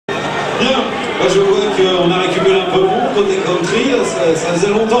Bien, je vois qu'on a récupéré un peu de monde côté country, ça faisait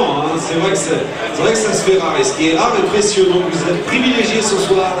longtemps, hein. C'est vrai que ça se fait rare, et ce qui est rare et précieux, donc vous êtes privilégiés ce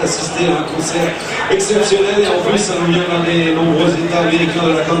soir d'assister à un concert exceptionnel, et en plus ça nous vient d'un des nombreux états américains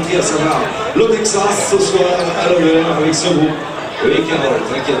de la country, à savoir le Texas, ce soir à l'honneur avec ce groupe. Oui, Carole,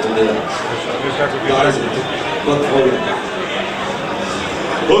 t'inquiète, on est là. T'as raison, pas de problème.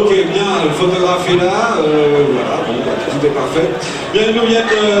 Ok, bien, le photographe est là, voilà, bon, bah, tout est parfait. Bien, ils nous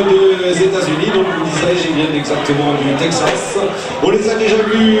viennent des États-Unis, donc vous disais, ils viennent exactement du Texas. On les a déjà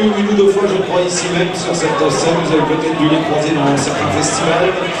vus une ou deux fois, je crois, ici même, sur cette scène. Vous avez peut-être dû les croiser dans certains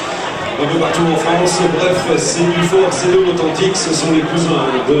festivals, un peu partout en France. Bref, c'est du fort, c'est de l'authentique, ce sont les cousins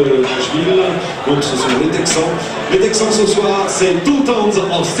de Nashville, donc ce sont les Texans. Les Texans ce soir, c'est Two Towns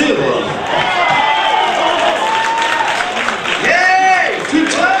of Steel.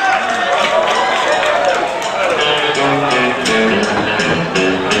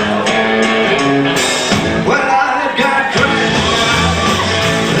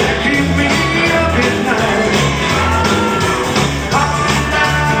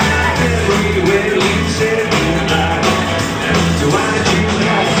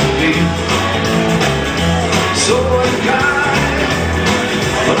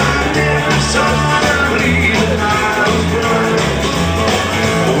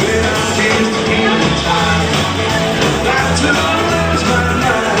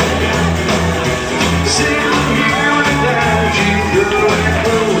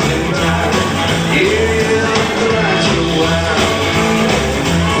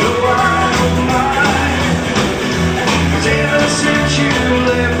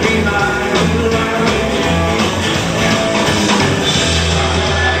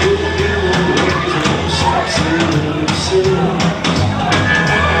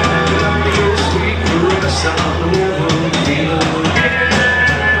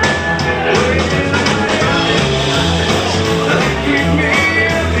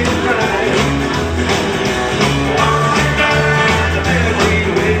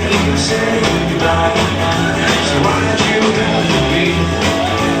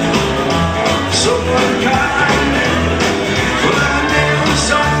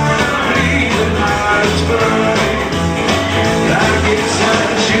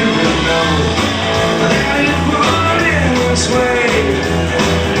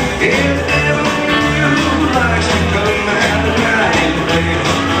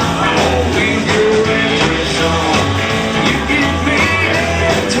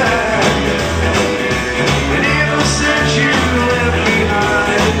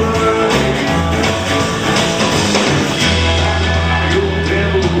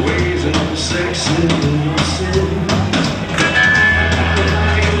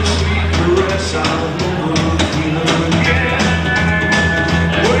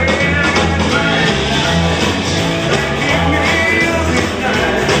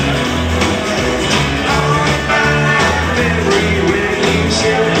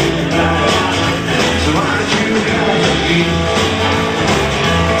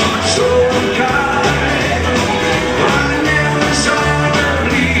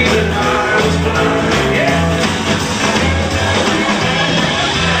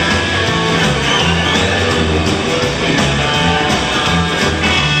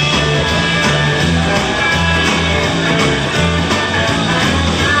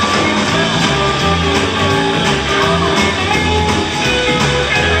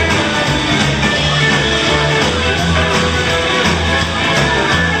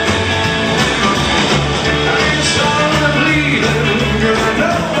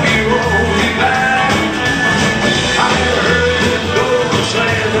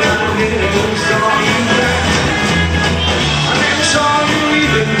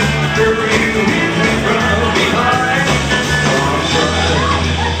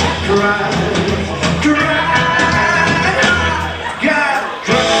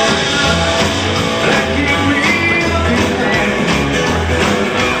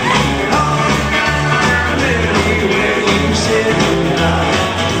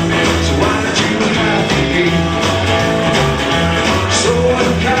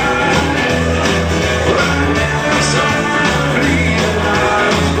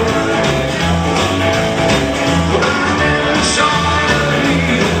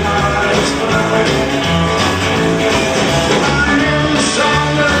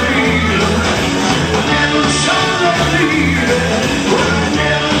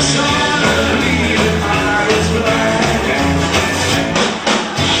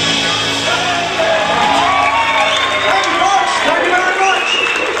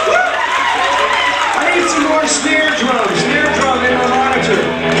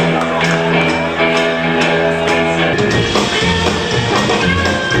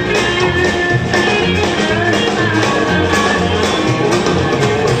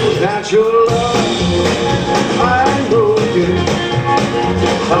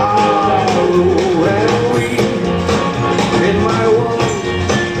 hollow and weak, and my one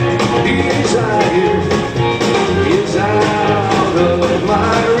desire is out of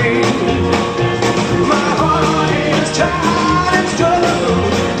my reach. My heart is tired and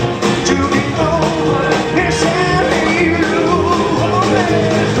struggled to get over this and you. Only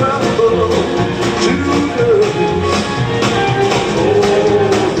trouble to lose. Oh,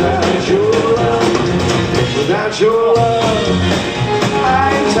 without your love, without your love,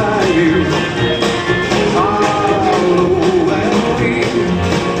 I'm tired, hollow and weak,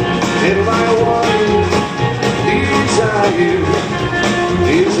 and my one desire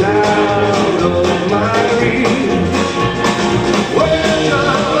is out of my reach. Words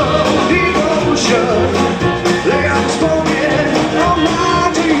of devotion lay unspoken on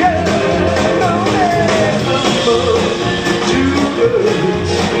my tears. No never too good.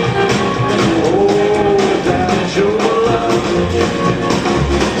 Oh, without your love,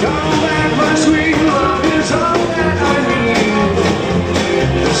 come back, my sweet love is all that I need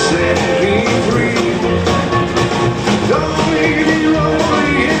to set me free. Don't leave me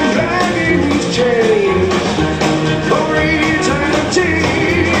lonely and dragging these chains for eternity.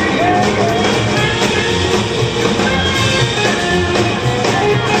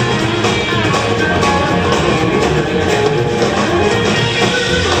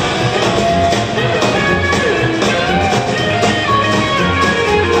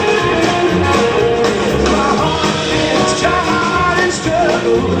 My heart is tired and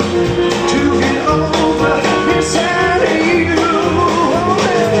struggled to get over this and you.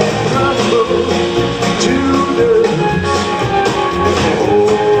 Only trouble to lose. Oh,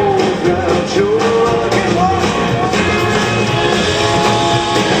 without your love.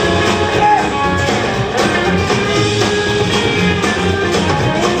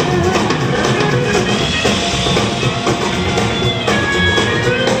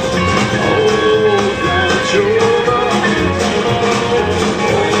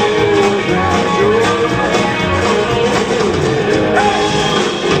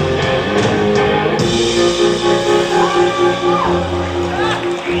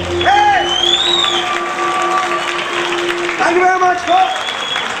 Thank you very much, folks.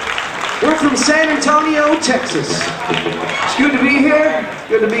 We're from San Antonio, Texas. It's good to be here.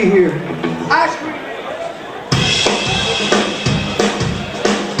 Good to be here. Ice cream.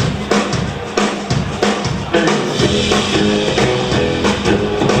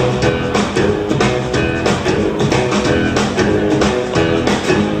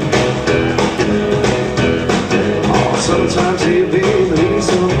 Oh, sometimes it be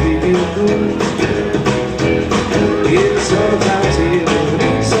some people. Yeah, sometimes it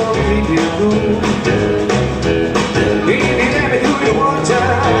be some people. Maybe let me do it one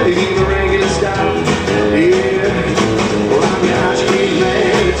time, even regular style. Yeah, well, I'm the ice cream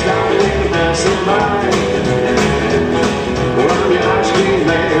man, it's not when I'm passing by. Well, I'm the ice cream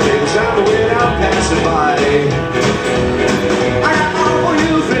man, it's not when I'm passing by. I got all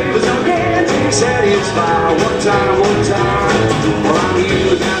new flavors of candy, satisfy one time. Well, I'm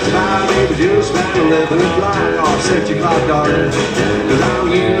you down to buy, baby, just about 11 o'clock. Oh, set your clock, darling, 'cause I'm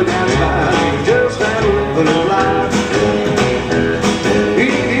you down to buy, baby, just about 11 o'clock. You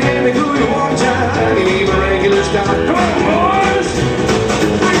let me do it one time, you need my regular style. Come on, boys!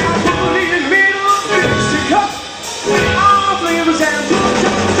 I got one in the middle of the Dixie cup, all flavors and good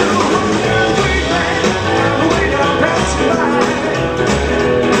stuff too. Sweet man, the way I'm passing by.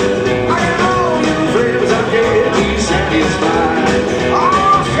 I got all new flavors, I'm getting satisfied.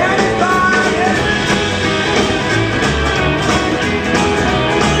 Oh, satisfied, yeah.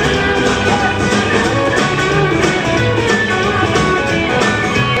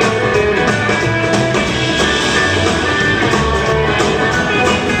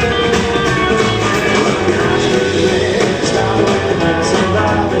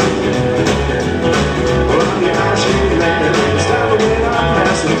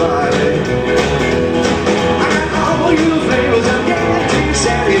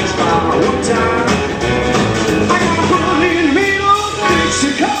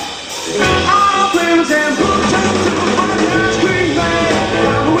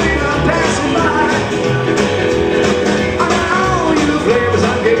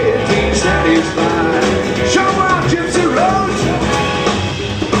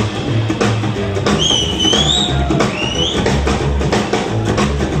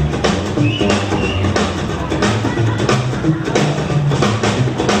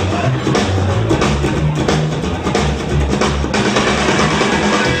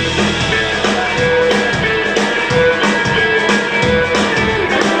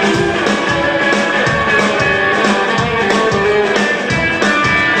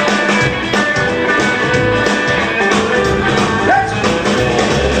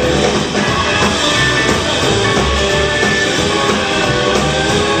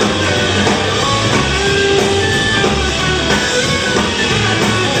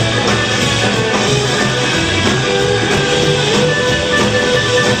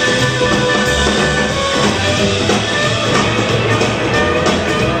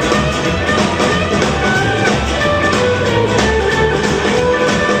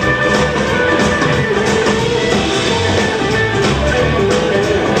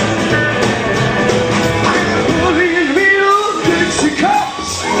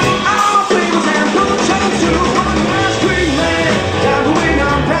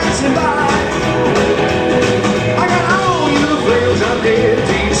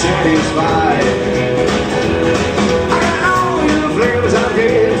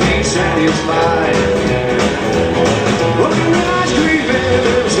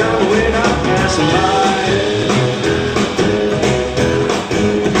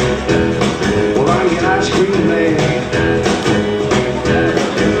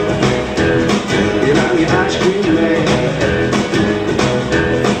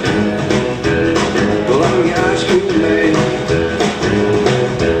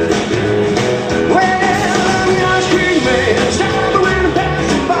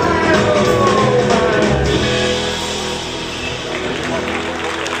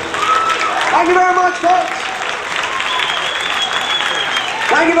 Thank you very much, folks.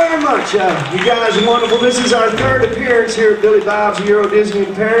 Thank you very much. You guys are wonderful. This is our third appearance here at Billy Bob's Euro Disney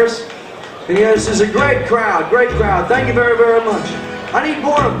in Paris. And yeah, this is a great crowd, great crowd. Thank you very, very much. I need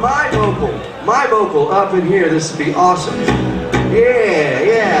more of my vocal up in here. This would be awesome.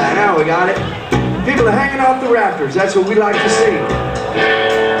 Yeah, now we got it. People are hanging off the rafters. That's what we like to see.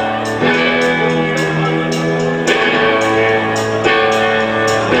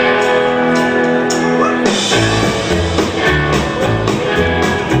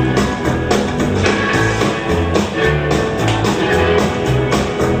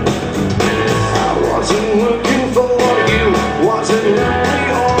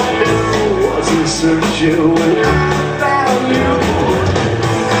 Searching when I found you,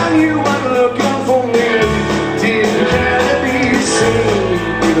 and you were looking for me. Didn't care to be seen,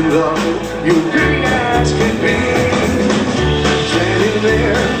 even though you were pretty as could be. Standing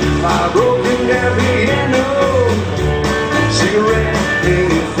there, my broken down piano, cigarette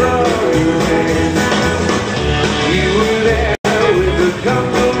hanging from your hand. You were there with a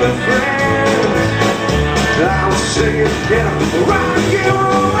couple of friends. I was singing down, rock you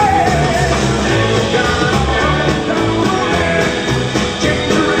away.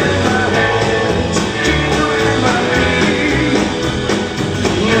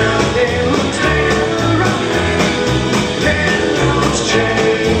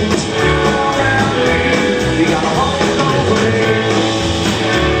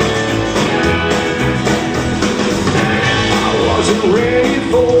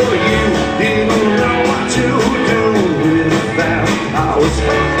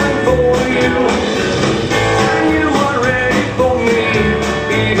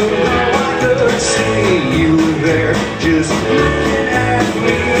 Just looking at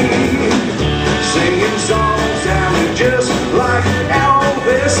me, singing songs sounding just like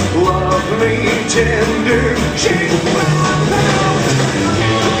Elvis. Love me tender, shake my hand.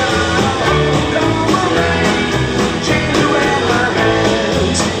 Hold on my hand, chains around my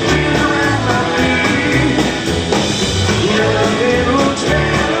hands, chains around my feet. Nothing looks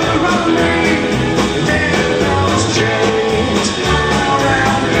better on me than those chains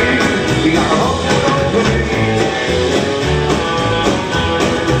around me. You gotta hold over me.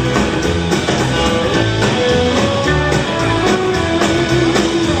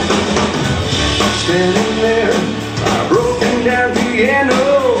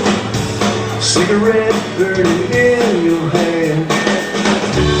 Cigarette burning in your hand.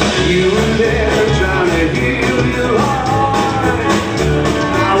 You were there trying to heal your heart.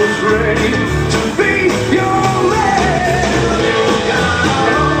 I was ready to be your man.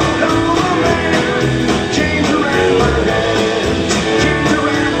 Hold on my man, chains around my hands, chains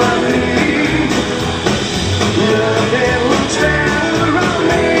around my feet. Nothing looks better on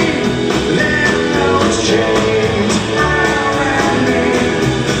me than those chains around me.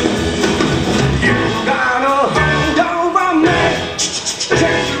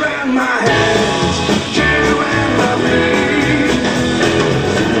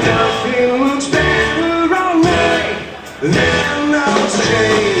 Then those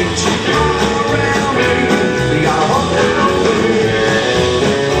chains around me. You gotta hold over me.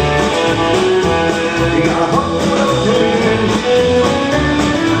 You gotta hold over me.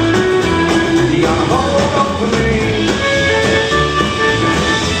 You gotta hold over me.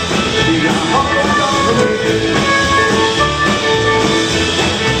 You gotta hold over me.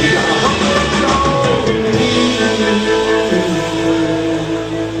 You gotta hold over me.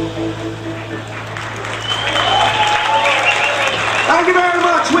 Thank you very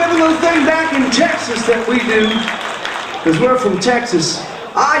much. We have a little thing back in Texas that we do, because we're from Texas.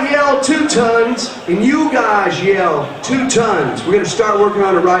 I yell 2 tons, and you guys yell 2 tons. We're going to start working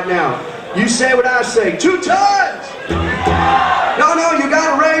on it right now. You say what I say. 2 tons! No, you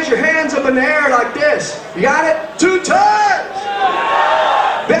got to raise your hands up in the air like this. You got it? 2 tons!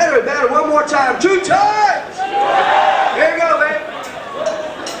 Better. One more time. 2 tons! Here you go, baby.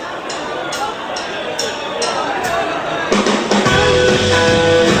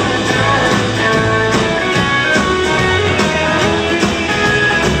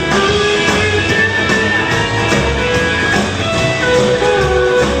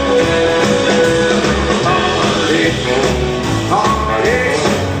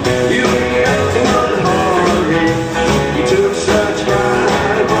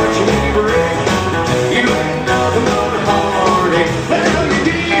 You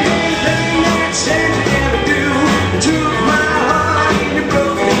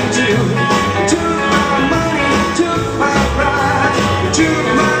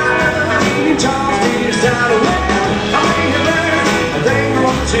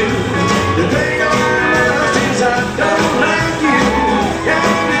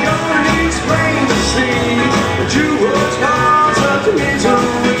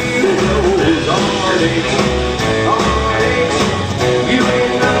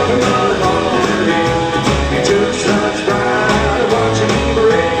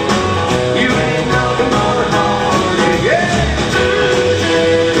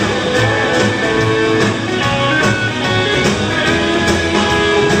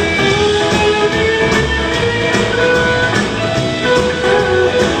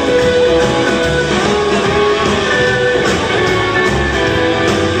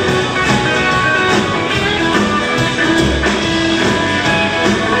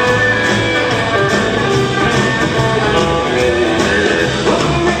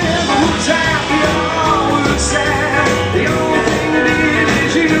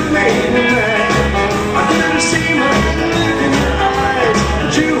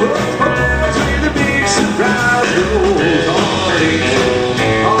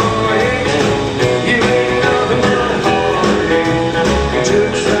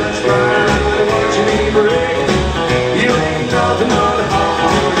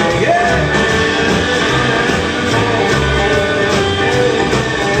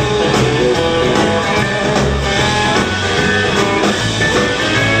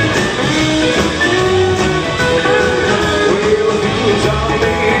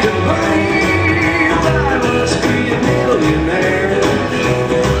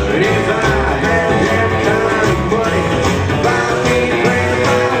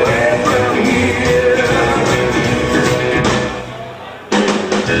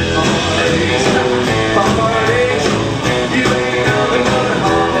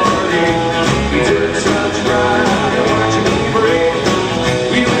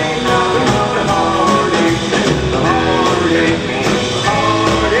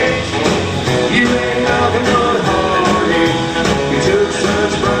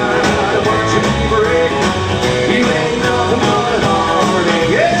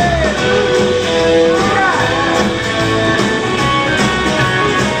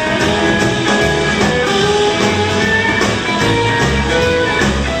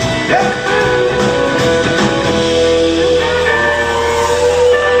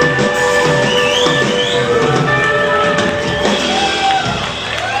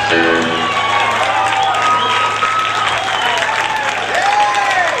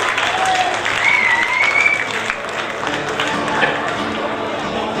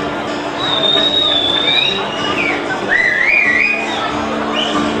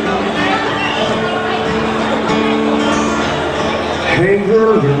Hank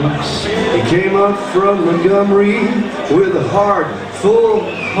Williams, he came up from Montgomery with a heart full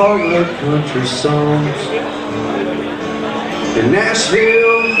of hard-luck country songs. In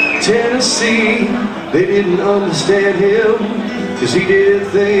Nashville, Tennessee, they didn't understand him, 'cause he did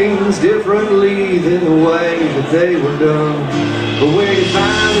things differently than the way that they were done. But when he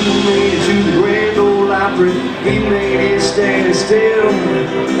finally made it to the Grand Ole Opry, he made it stand still.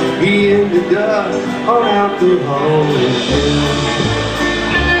 He ended up on out the Hollywood Hill.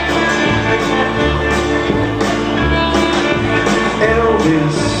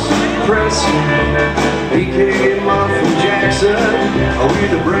 Elvis Presley, he came up from Jackson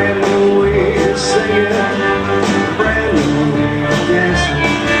with a brand new way of singing, brand new way of dancing.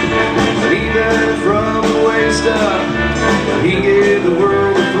 But even from the waist up, he gave the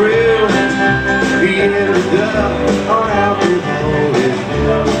world a thrill. He ended up on out the Hollywood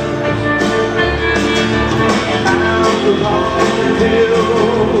Hills. Out the Hollywood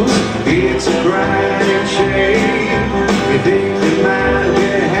Hills, it's a crying shame. You think they might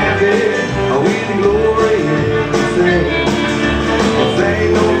get happy with the glory and the fame. If they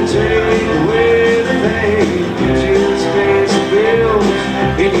don't take away the pain, you just pay some bills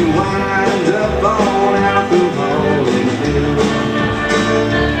and you wind up on out the Hollywood Hills.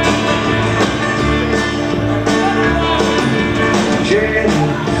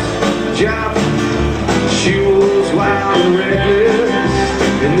 Janis Joplin, she was wild and reckless,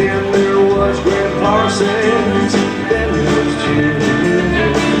 and then there was Grant Parsons.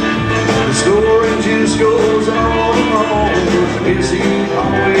 The story just goes on and on. Is he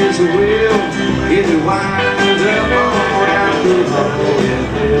always will? If he winds up on out the Hollywood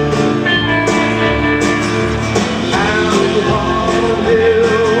Hills. Out the Hollywood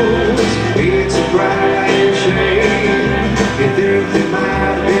Hills, it's a crying shame. You think they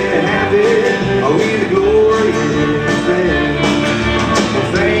might be happy with the glory and the fame. If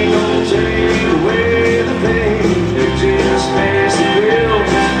they don't take away the pain, they just pass the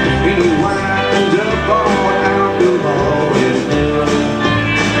bills, and you wind up on out the Hollywood Hills.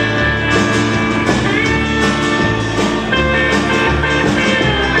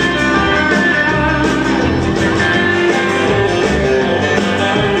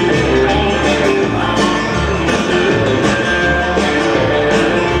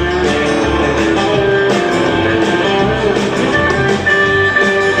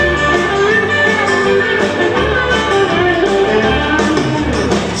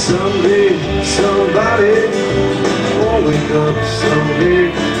 Somebody won't wake up someday.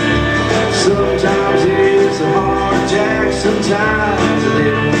 Sometimes it's a heart attack, sometimes they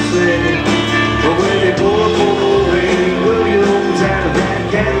don't say. But when they pour Hank Williams out of that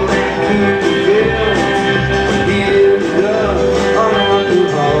Cadillac Coupe, he ended up on out the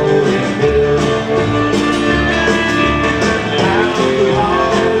Hollywood Hills. Out the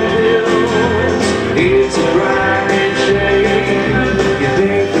Hollywood Hills, it's a crying shame. You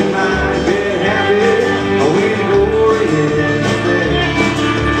think they might be with the glory and the fame.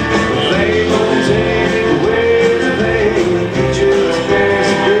 They won't take away the pain. You just pass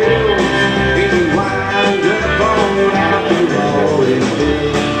the bill and you wind up on out the Hollywood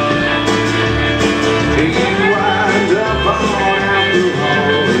Hills. And you wind up on out the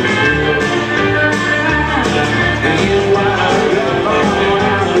Hollywood Hills. And you wind up on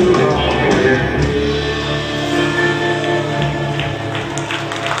out the Hollywood Hills.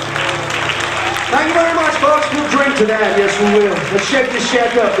 Thank you very much, folks. We'll drink to that. Yes, we will. Let's shake this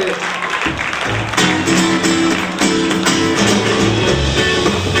shack up there.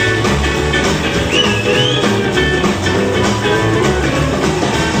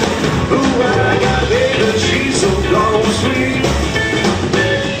 Ooh, I got a baby, she's so gone sweet.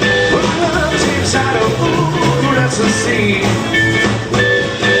 But I love is inside of ooh, that's the sea.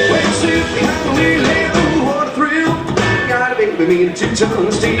 When you sit behind the wheel, ooh, what a thrill. Got a baby, me and 2 tons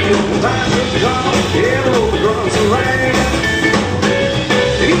of steel. Find the car, yeah, over drums and rain.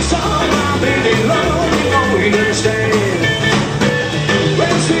 You saw my baby love, you know you understand. When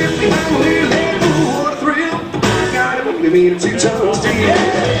you sit behind the wheel, ooh, what a thrill. Got a baby, me and 2 tons of steel.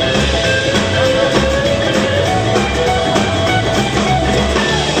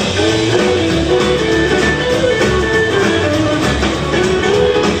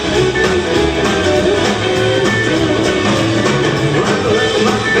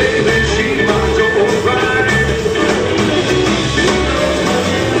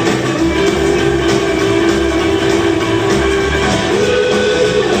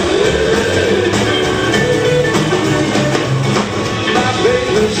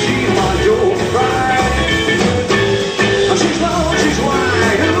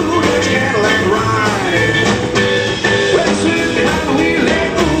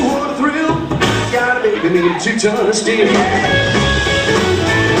 2-ton of steel.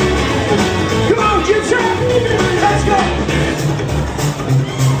 Come on, Gypsy, let's go.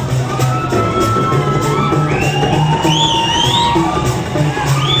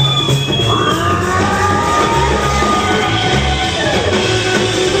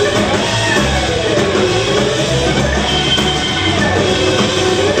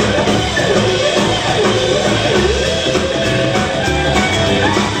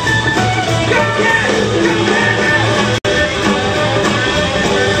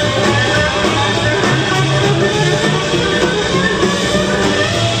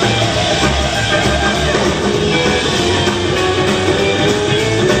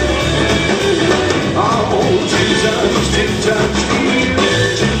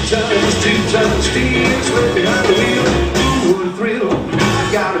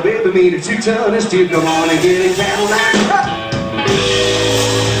 Me to 2-ton of steel, come on and get in town like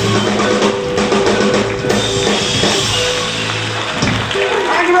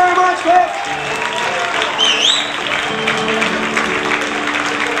Thank you very much, folks.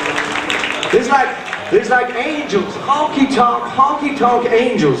 There's like angels, honky tonk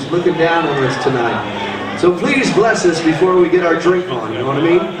angels looking down on us tonight. So please bless us before we get our drink on, you know what I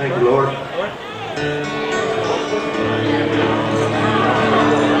mean? Thank you, Lord.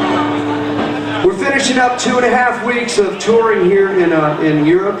 Finishing up 2.5 weeks of touring here in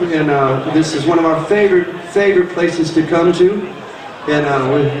Europe, and this is one of our favorite places to come to. And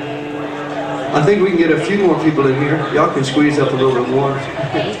I think we can get a few more people in here. Y'all can squeeze up a little bit more.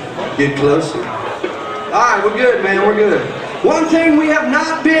 Get closer. All right, we're good, man. We're good. One thing we have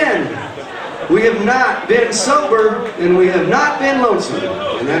not been sober, and we have not been lonesome,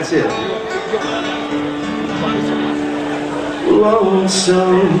 and that's it.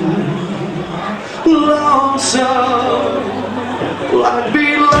 Lonesome. Lonesome, well, I'd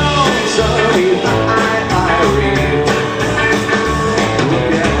be lonesome if I really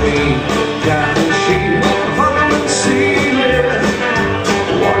look at me down the sheet from the ceiling,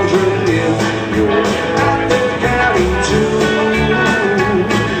 wondering if you're at the county too.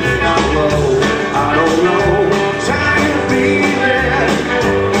 How low, I don't know, time to be there,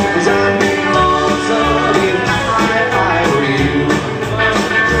 'cause I'd be lonesome if I really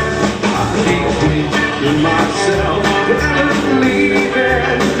myself without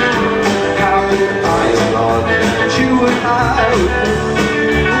believing. How could I have thought that you and I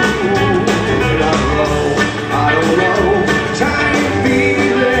I don't know, time to be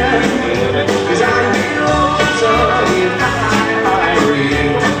there, 'cause I'd be lonesome if I were you.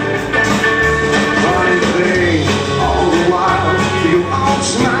 Funny thing, all the while you're all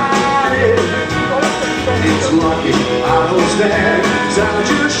smiling. It's lucky I was there, 'cause I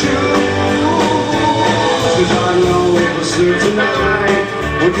just should. 'Cause I know it was through tonight,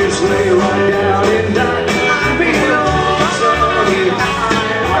 we'll just lay right down and die. I'd be lonesome if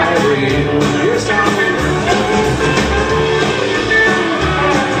I were you. Yes, I would.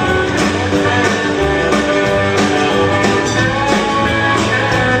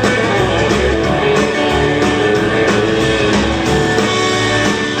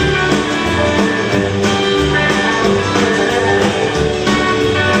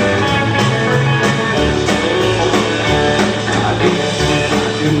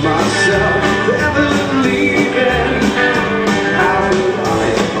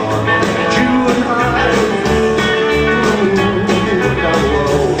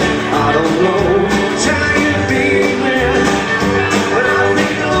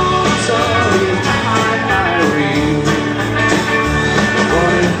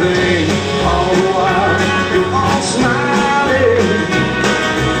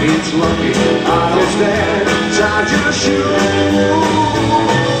 Lucky I was there, so I just shoot.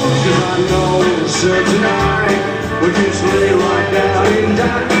 'Cause I know it's tonight, we'll just lay right down and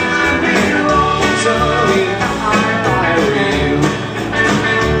die. I'd be lonesome if I were you.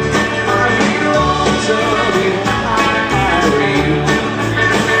 I'd be lonesome if I were you.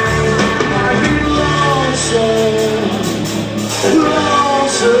 I'd be lonesome,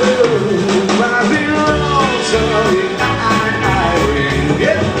 lonesome. I'd be lonesome if I were you.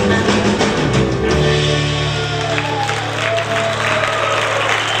 Yeah.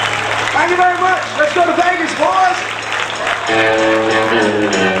 Thank you very much. Let's go to Vegas, boys.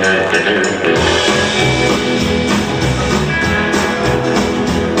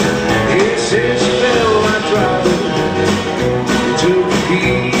 Since you fell, I tried to took the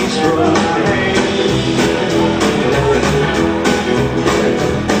keys from my hand.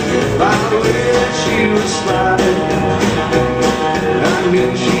 By the way that she was smiling, I knew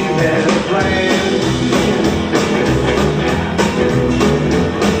she had a plan.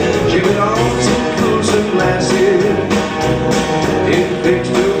 She went on to close some glass.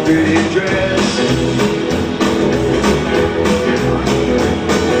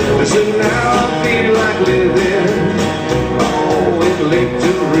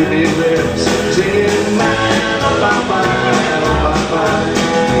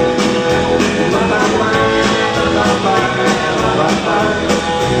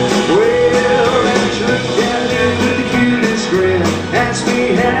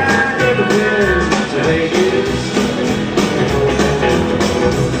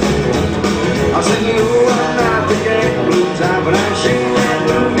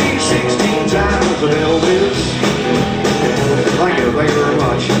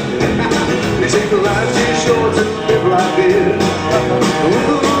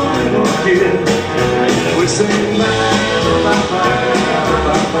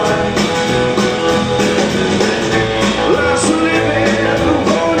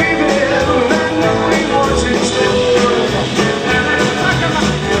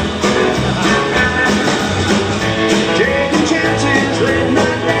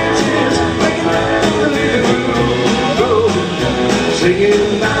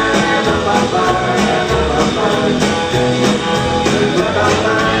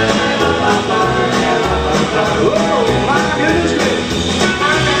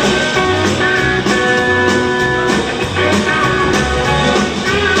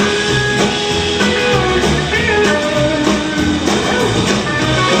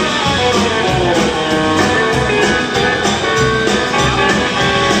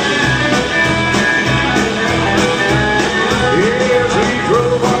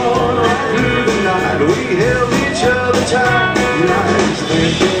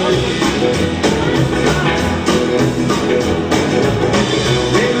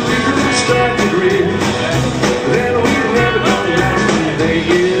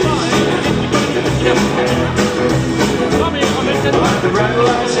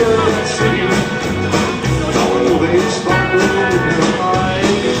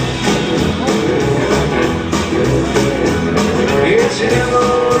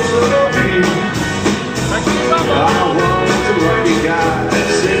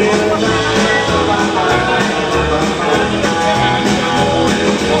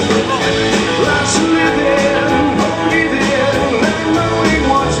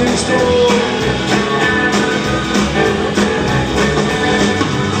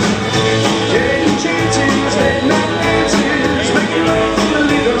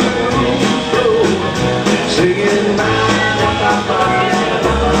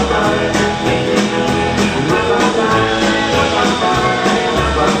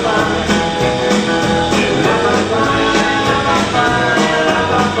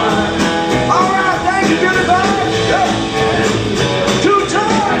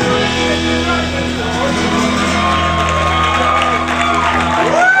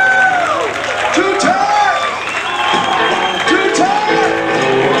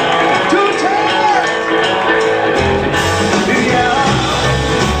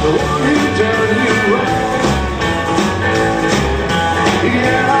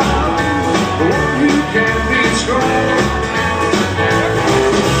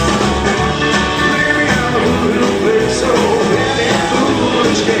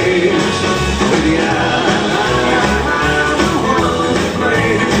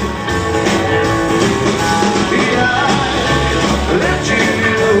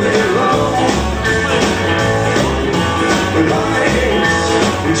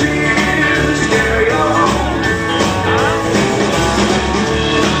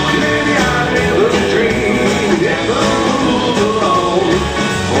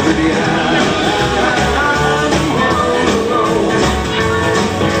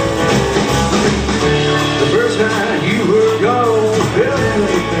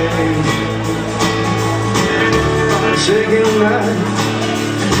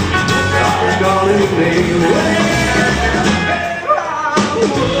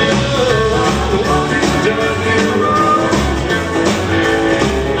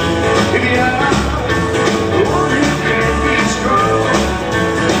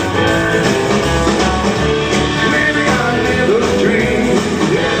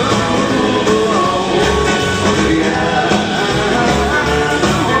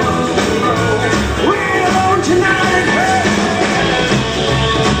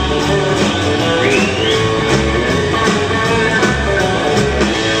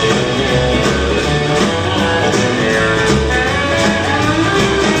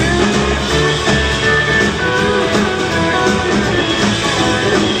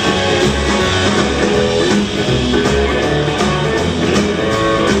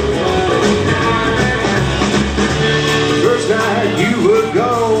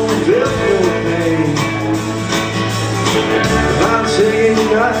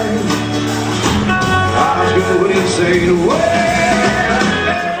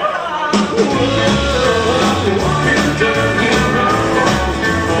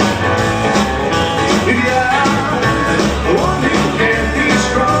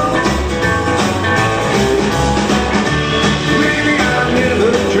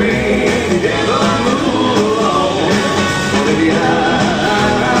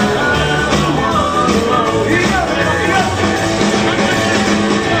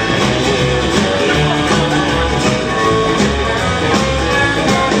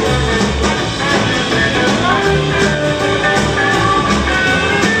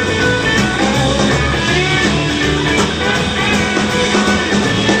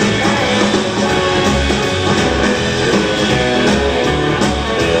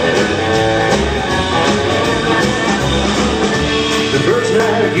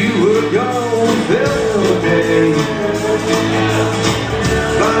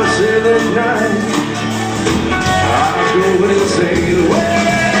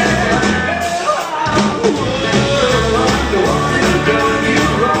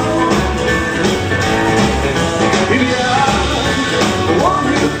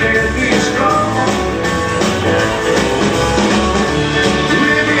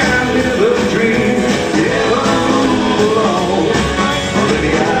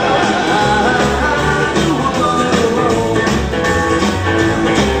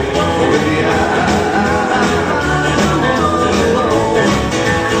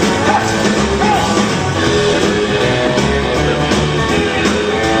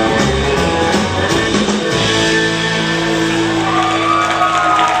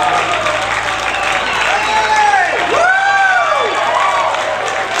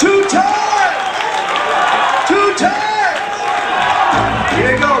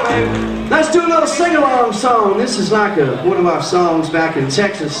 Song. This is like one of our songs back in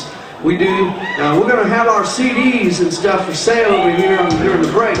Texas. We do. We're going to have our CDs and stuff for sale over here during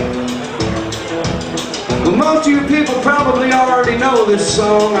the break. Well, most of you people probably already know this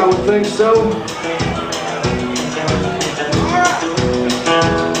song. I would think so.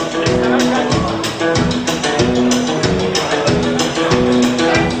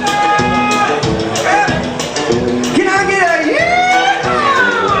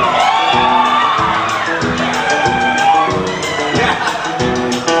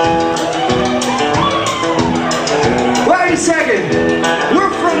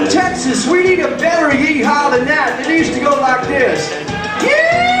 We need a better yeehaw than that. It needs to go like this.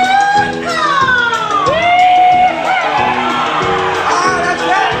 Yeehaw! Ah, that's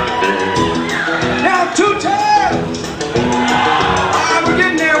that. Now 2 times. Ah, we're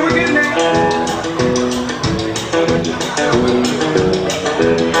getting there. We're getting there.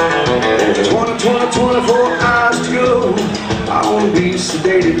 24 hours to go. I want to be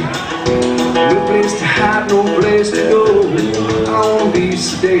sedated. No place to hide, no place to go. I want to be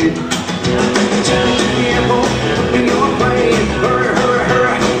sedated. Hurry, hurry,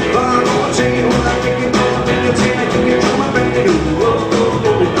 hurry, I'm gonna take what I can get.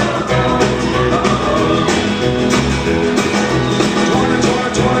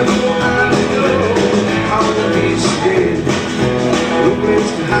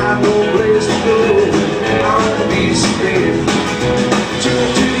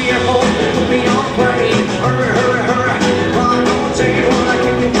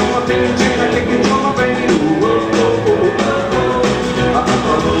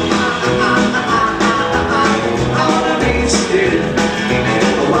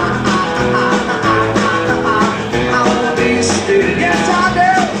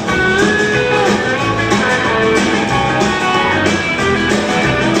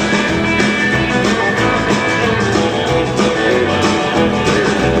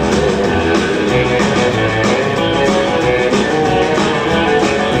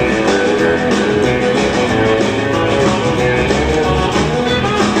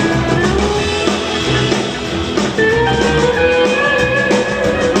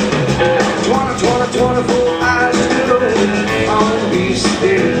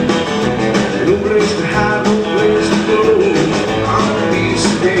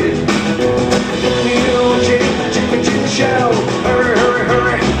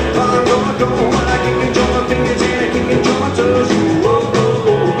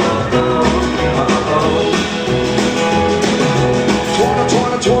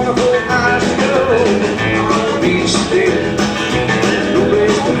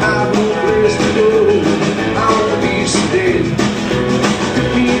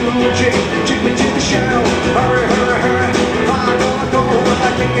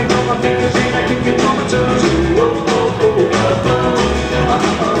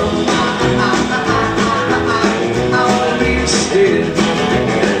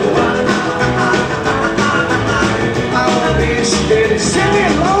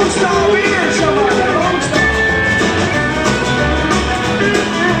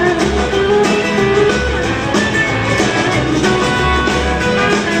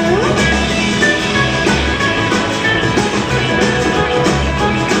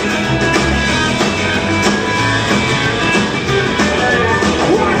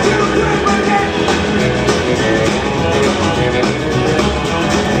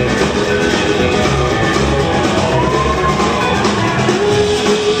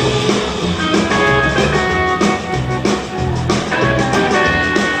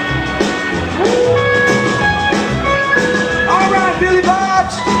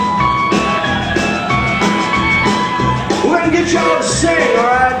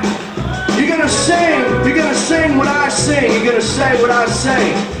 say what I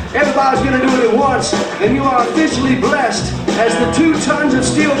say. Everybody's gonna do it at once, and you are officially blessed as the 2 Tons of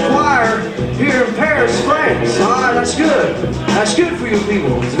Steel Choir here in Paris, France. All right, that's good. That's good for you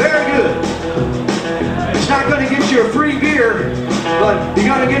people. It's very good. It's not gonna get you a free beer, but you're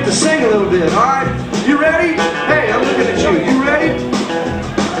gonna get to sing a little bit. All right, you ready? Hey, I'm looking at you. You ready?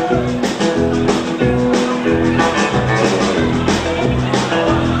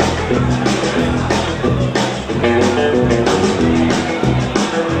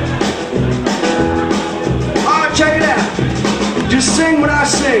 Just sing what I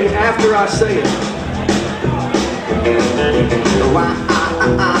sing after I say it.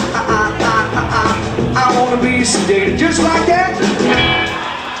 I wanna be sedated just like that.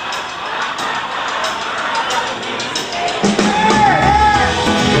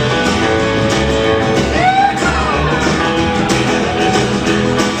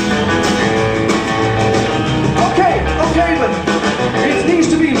 Okay, but it needs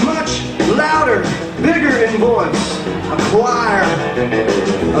to be much louder, bigger in voice. A choir,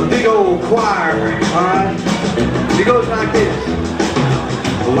 a big old choir, all right? It goes like this.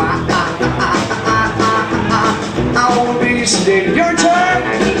 I wanna be sedated. Your turn.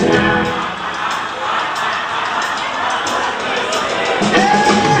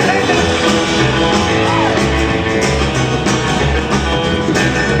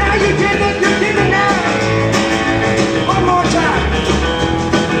 Now you did it now. One more time.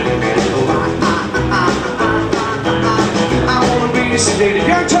 Sedated.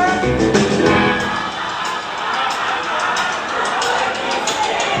 Your turn.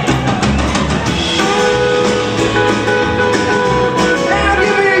 Now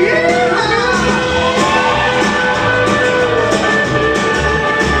give me a yeah.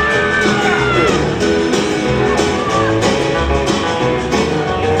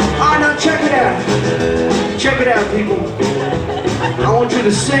 All right, now check it out. Check it out, people. I want you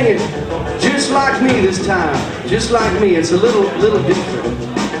to sing it just like me this time. Just like me. It's a little different.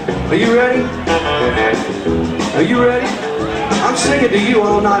 Are you ready? Are you ready? I'm singing to you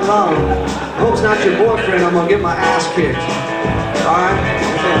all night long. I hope it's not your boyfriend. I'm gonna get my ass kicked. Alright?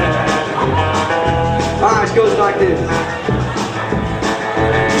 Alright, it goes like this.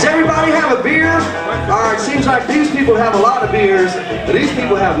 Does everybody have a beer? Alright, seems like these people have a lot of beers, but these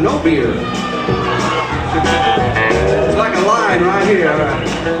people have no beer. It's like a line right here, alright.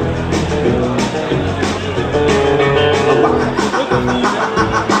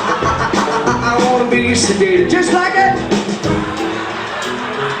 I wanna be sedated just like it.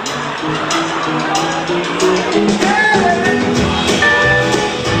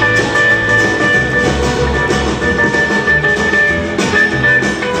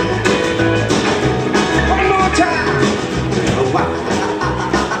 One more time.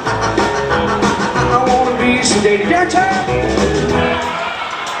 I wanna be sedated. Your turn.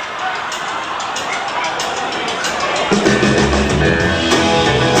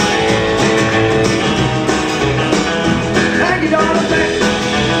 Thank you, darling.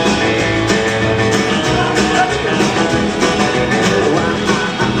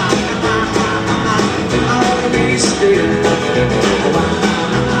 I wanna be sedated.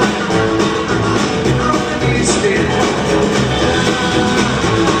 I wanna be sedated.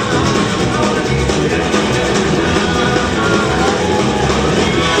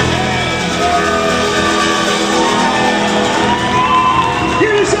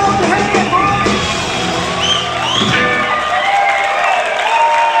 Give yourself a hand, boy.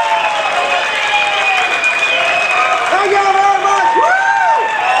 Thank y'all very much. Woo!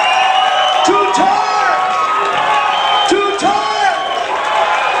 Too tired. Too tired.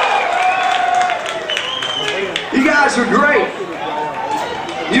 You guys were great.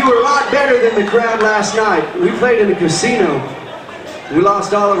 You were a lot better than the crowd last night. We played in a casino. We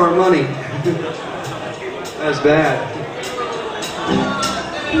lost all of our money. That's bad.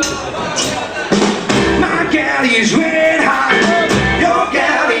 My gal is red hot. Your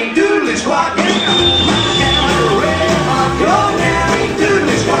gal ain't doodly squat. My gal is red hot. Your gal ain't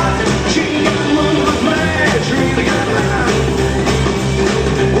doodly squat. She got money with flash, really got high.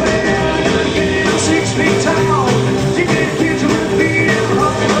 Well, your gal 6 feet tall. She can't catch with feet and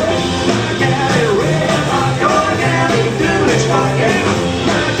roll. My gal is red hot. Your gal ain't doodly squat.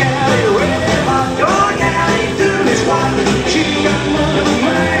 My gal is red hot. Your gal ain't doodly squat. She got money with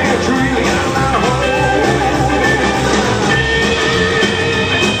flash, really got a lot of hoes.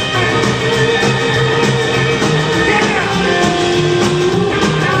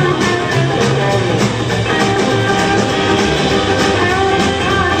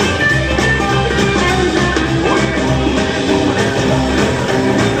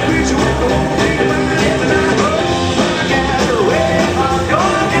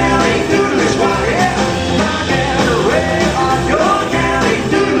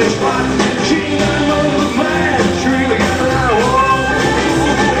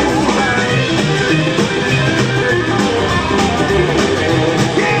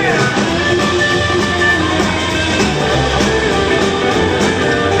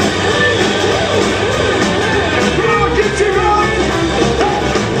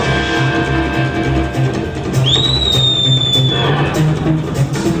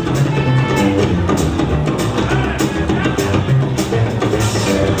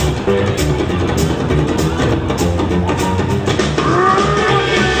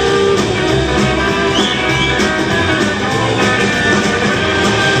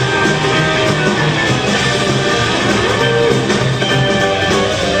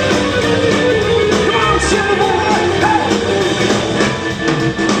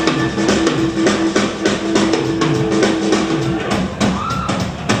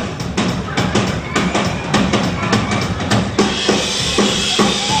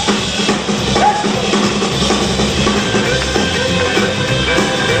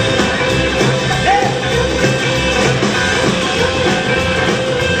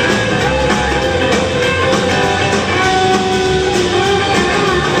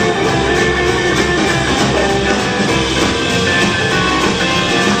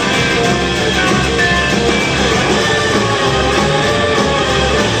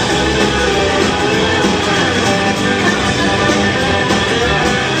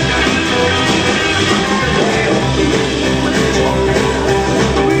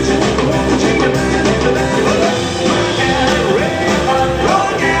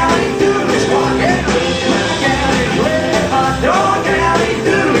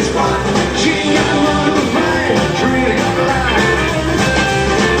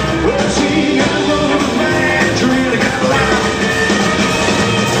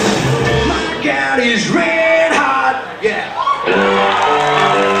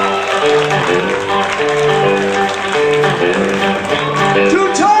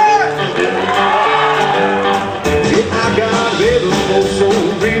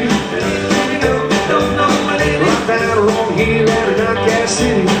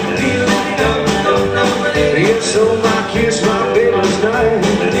 So my kiss, my baby's night.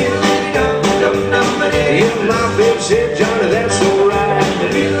 Yeah, my baby said, Johnny, that's alright.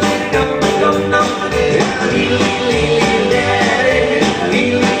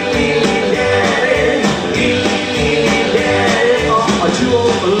 Two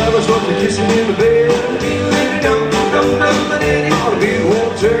old lovers want me kissing in the bed. All the beat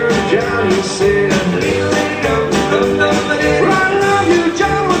won't turn, Johnny said. I love you,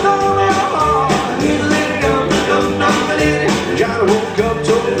 Johnny, with all my heart. Johnny woke up,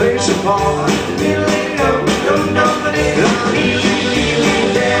 tore the place apart.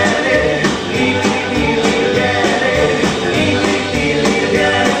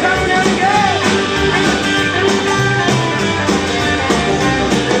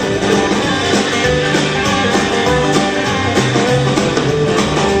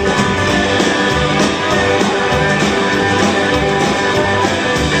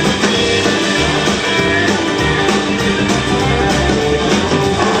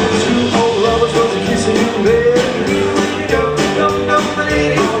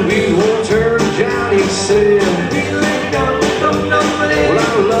 Well, I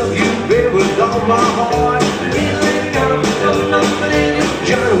love you, baby, with all my heart.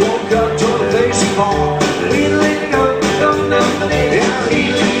 Johnny woke up, tore the place apart.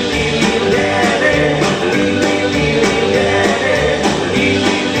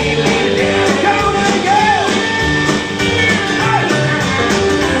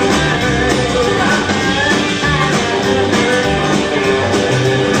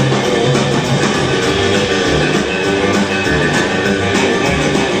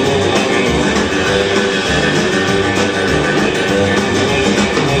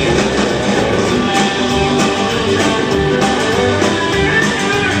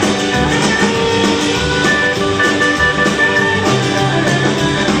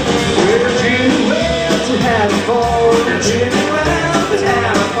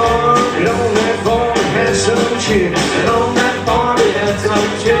 And on that farm we had some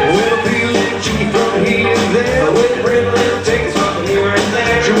chicks. Well, feeling cheap from here and there, with pretty little tickets from here and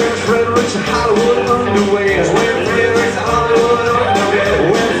there. She wears Fredericks and Hollywood underwear. Wear Fredericks and Hollywood underwear.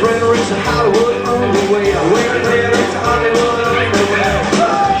 Wear Fredericks and Hollywood underwear. Wear Fredericks and Hollywood underwear.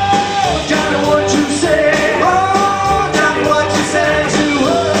 Oh, Johnny, what you say? Oh, Johnny, what you say?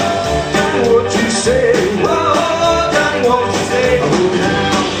 Johnny, what you say? Oh, Johnny, what you say?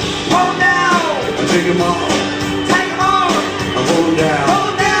 Hold down, take him off. Hold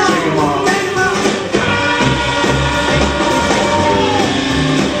down, take him off.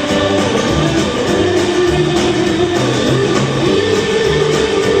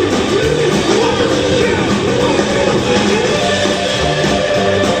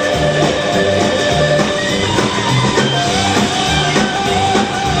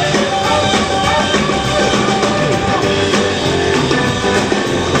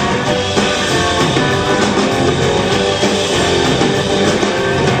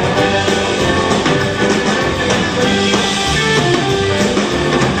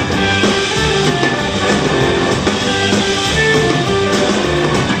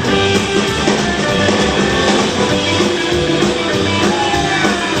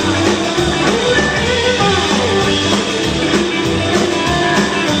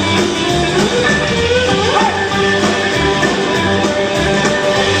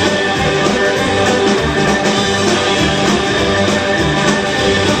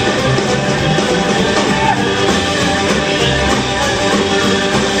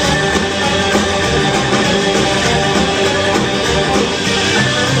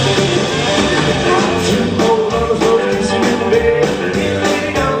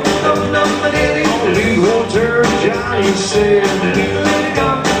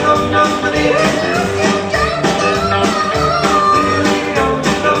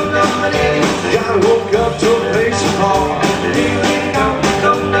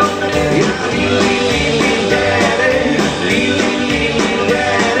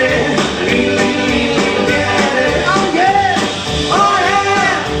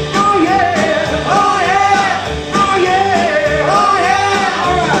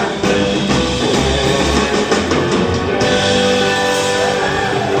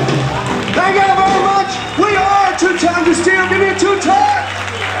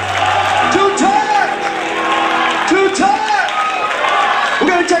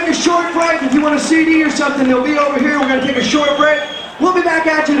 going to take a short break. If you want a CD or something, they'll be over here. We're going to take a short break. We'll be back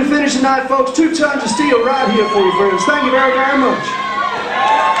at you to finish the night, folks. 2 Tons of Steel right here for you, friends. Thank you very, very much.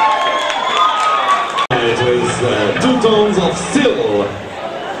 It was 2 Tons of Steel.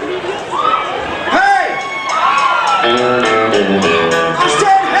 Hey! I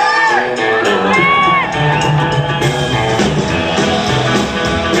said, hey!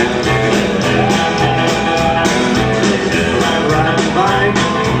 Riding bike,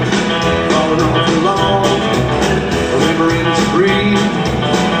 falling off the lawn, remembering to breathe.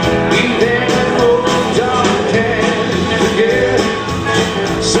 Even old John can't forget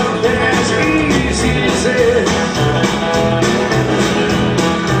something as easy as this.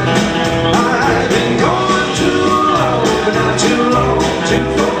 I've been gone too long, but not too long to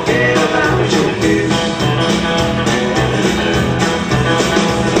forget about your kiss.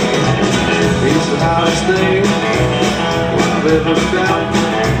 It's the hottest thing I've ever felt.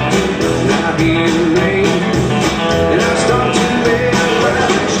 Now hear the rain, and I start to beg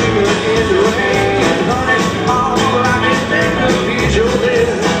without sugar in the rain. Honey, all I can think of is your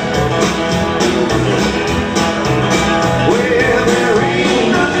lips. Well, there ain't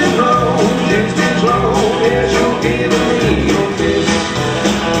nothing wrong just as long as you're giving me your kiss.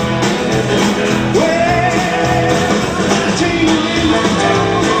 Well, tingling my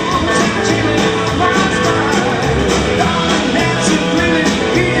toes, tingling my spine. Darling, that's a feeling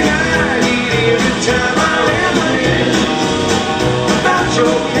here I need every time I reminisce about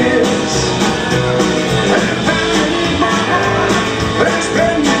your kiss. And pounding in my heart, and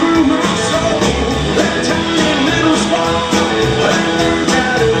spreading through my soul. That tiny little spark that burns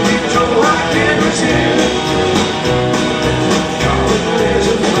out of me so I can't resist. Darling, there's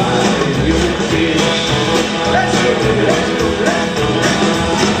a fire in your kiss. Let's go, let's go, let's go, let's go.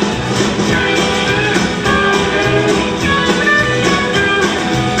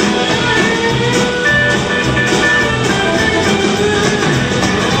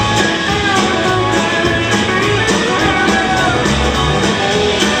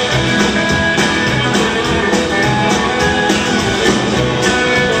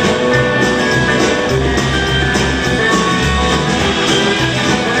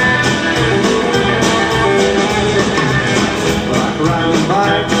 Like riding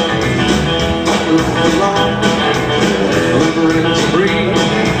bike, walking along the lawn, remembering to breathe.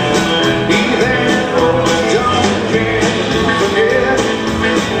 Even old John can't forget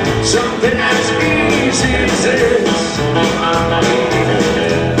something as easy as this.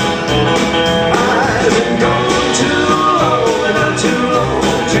 I've been gone too long, and not too long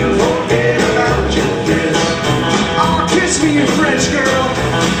to forget about your kiss. Oh, kiss me, you French girl.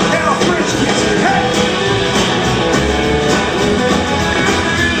 Yeah, French kiss. Hey!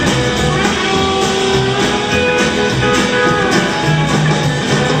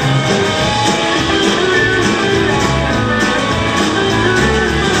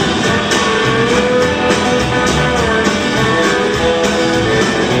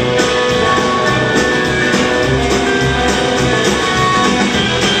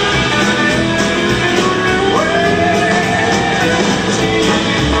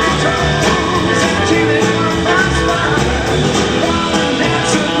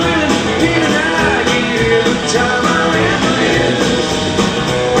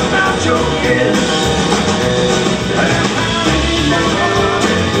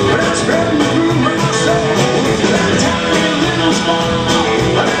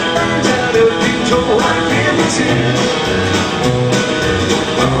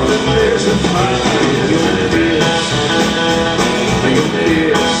 There's a fire in your kiss, your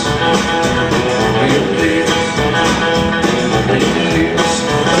kiss, your kiss,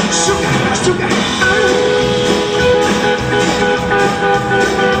 sugar, sugar.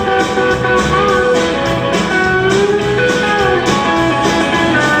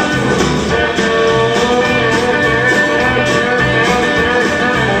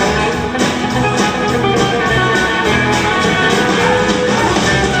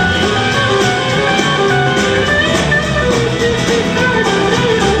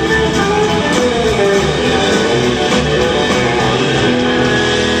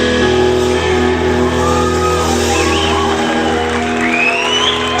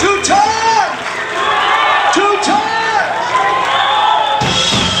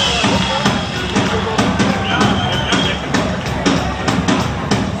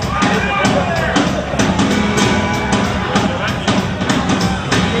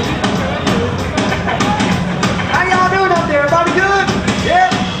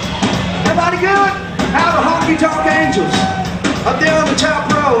 Up there on the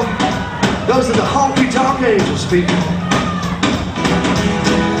top row, those are the honky-tonk angels speaking.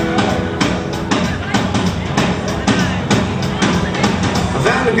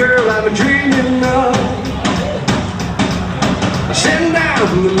 I've been dreaming of, sitting down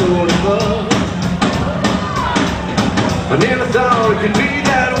from the Lord above. I never thought it could be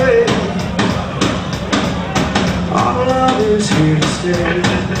that way. Our love is here to stay.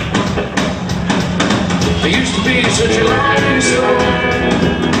 I used to be such a lonely soul,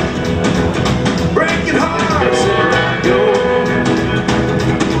 breaking hearts and I go.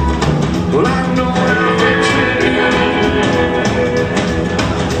 Well, I don't know how it's been.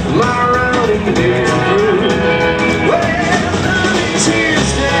 My running days are through. Well, love is here to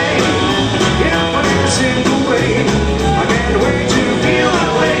stay. Every single way. I can't wait to feel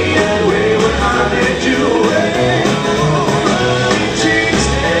that way when I let you away. Love is here to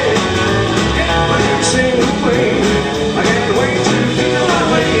stay. Every single way. I can't wait to feel that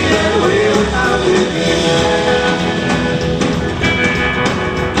way when I'm with you.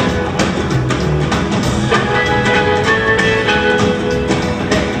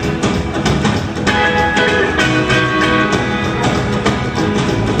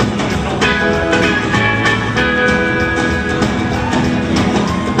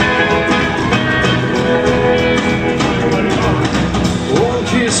 One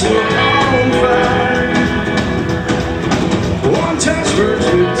kiss and we're on fire. One touch burns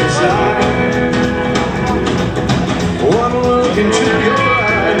with desire. One look into your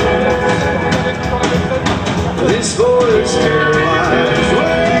eyes. This voice terrifies.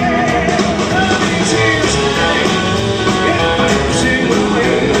 Love is here to stay. Every single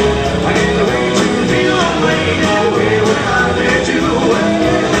way. I can't wait to feel that way when I let you away.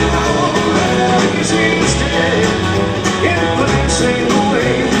 Love is here to stay. Every single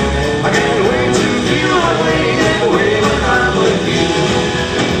way. I can't wait to feel that way when I'm with you.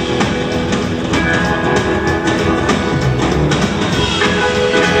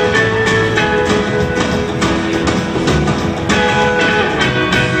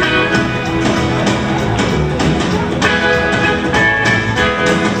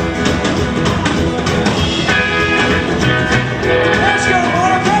 Let's go,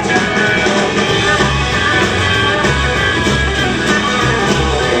 Mark.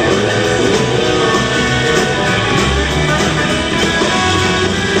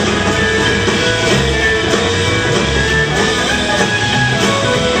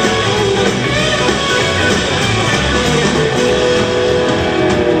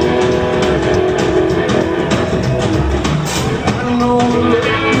 I don't know the look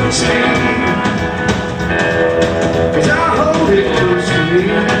you see, 'cause I hold it close to me.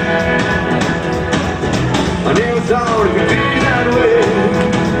 I never thought it could be that way.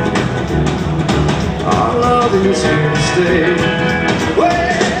 Our love is here to stay.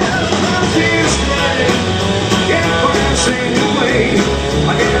 Well, love's here to stay. Every single way.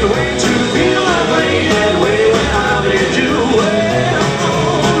 I can't wait to feel that way when I let you away.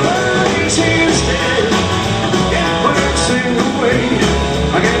 Love is here to stay. Every single way.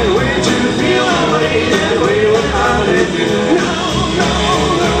 I can't wait to feel that way when I let you. No,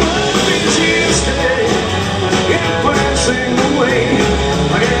 love is here to stay. Every single way.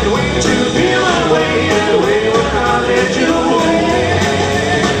 I can't wait to feel that way when I let you away.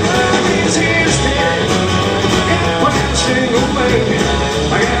 Love is here to stay. Every single way.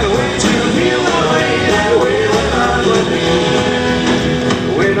 I can't wait to feel that way when I'm with you.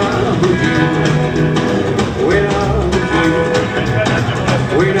 When I'm with you. When I'm with you.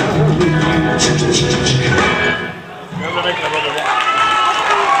 When I'm with you.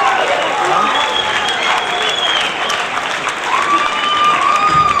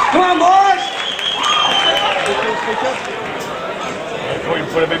 Come on, boys! Il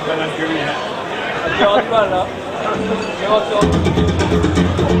faut la même banane que lui.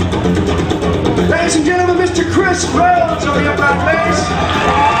 Ladies and gentlemen, Mr. Chris Rhodes on your back, please.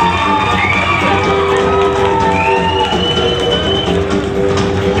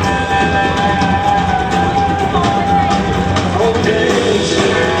 Oh, dance.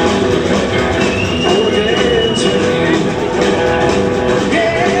 Oh, dance with you. Yeah.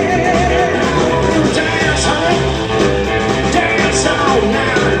 Dance, honey. Dance all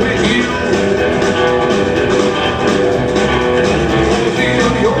night with you.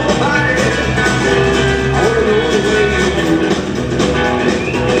 Feel your body. I wanna know the way you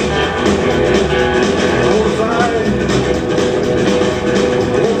do.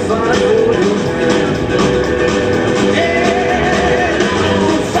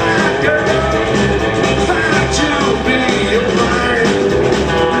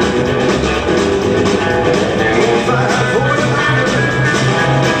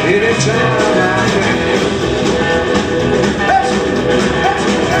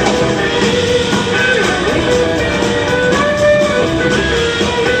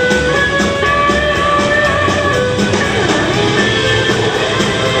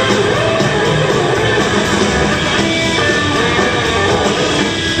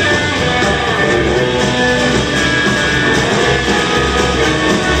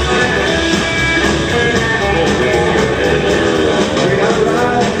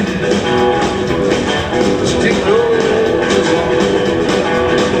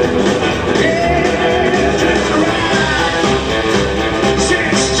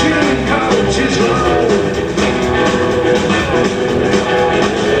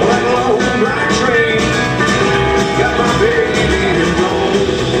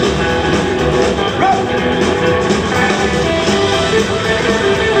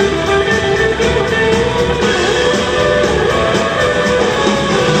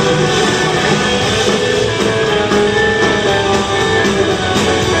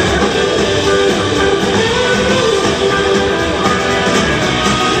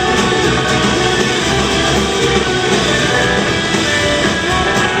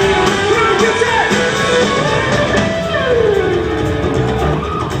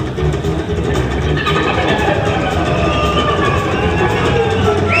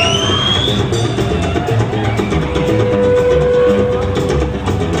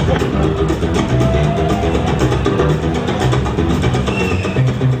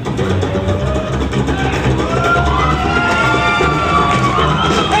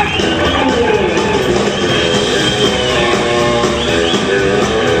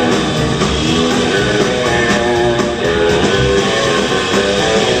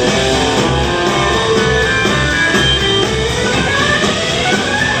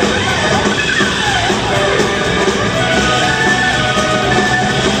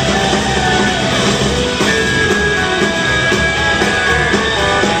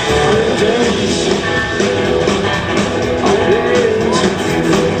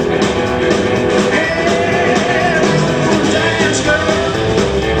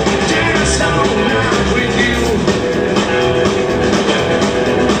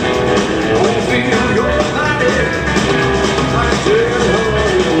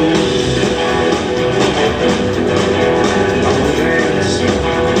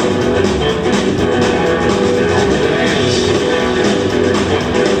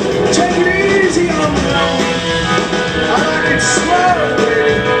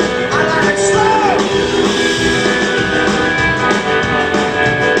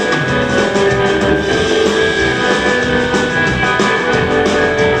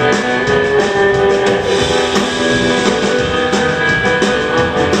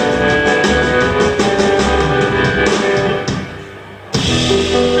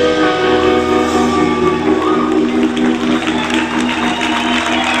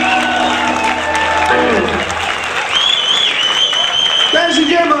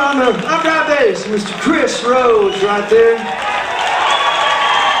 Chris Rhodes right there.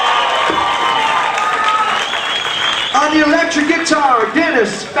 On the electric guitar,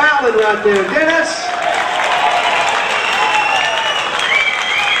 Dennis Fallon right there. Dennis.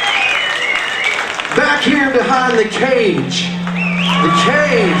 Back here behind the cage. The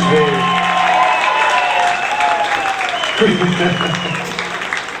cage, baby.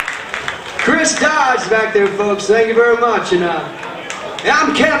 Chris Dodge back there, folks. Thank you very much. And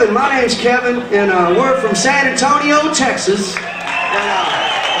I'm Kevin. My name's Kevin, and we're from San Antonio, Texas.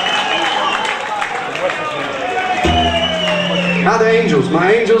 How the angels?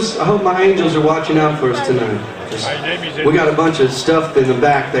 My angels. I hope my angels are watching out for us tonight. We got a bunch of stuff in the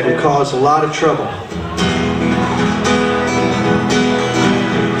back that can cause a lot of trouble.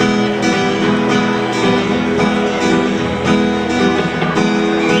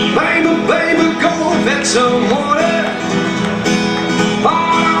 Some water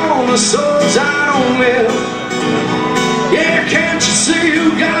on the souls I don't live. Yeah, can't you see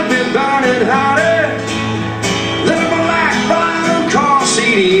you got me burning hotter than a black fire across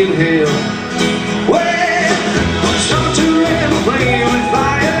Indian Hill? Well, start to never play with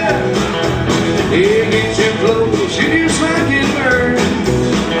fire. Yeah, get too close, you just might get burned.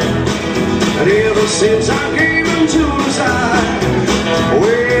 And ever since I gave them to the side,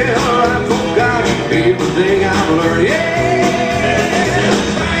 well, I forgot everything I've learned. Yeah,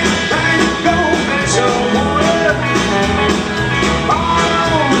 bang, go fetch some water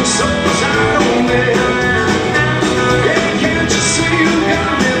on the souls I don't live. Yeah, can't you see you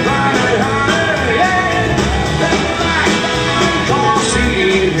got me burning hotter? Yeah, that black fire across the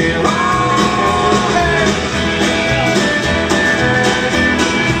Indian Hill.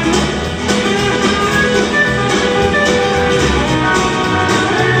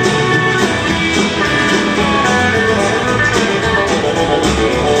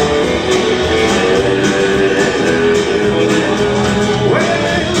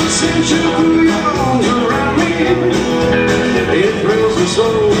 So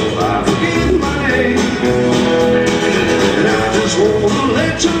I forget my name, and I just want to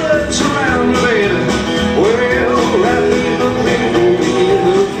let you around me, baby. Well, wrap me up and throw me in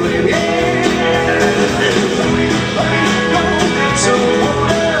the flame. Yeah, go get some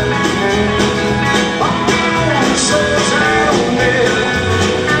water on the souls I don't live.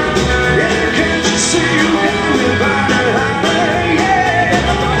 Yeah, can't you see you got me burning hotter? Yeah,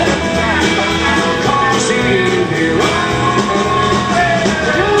 cause he ain't here.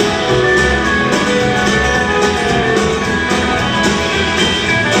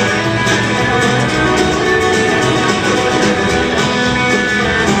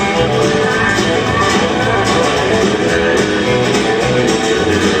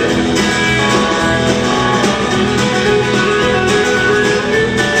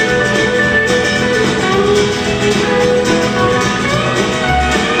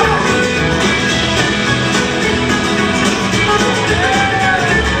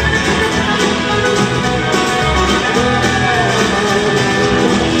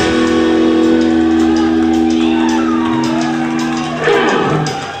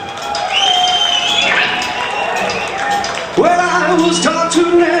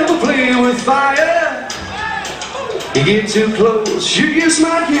 Fire, you get too close, you just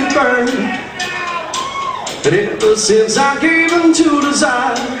might get burned. But ever since I gave them to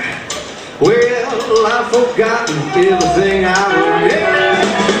desire, well, I've forgotten everything I learned. Yeah.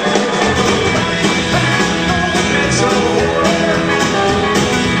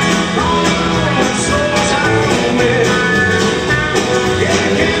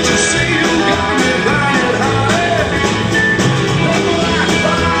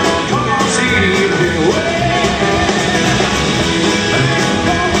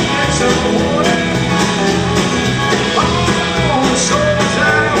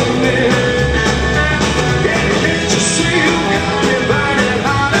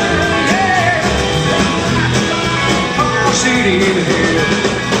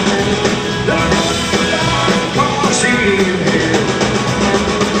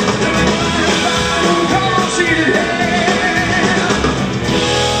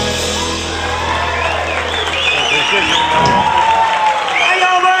 Thank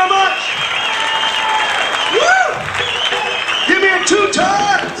y'all very much. Woo! Give me a 2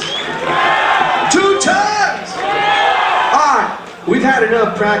 tons. 2 tons. All right, we've had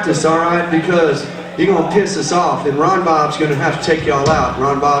enough practice, all right, because you're gonna piss us off, and Ron Bob's gonna have to take y'all out.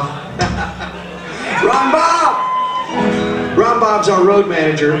 Ron Bob. Ron Bob. Ron Bob's our road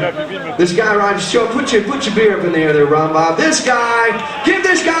manager. This guy right, show, put your beer up in the air there, Ron Bob. This guy, give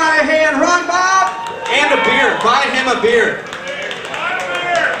this guy a hand, Ron Bob. And a beer. Buy him a beer.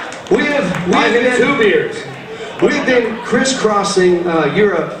 Been 2 beers. We've been crisscrossing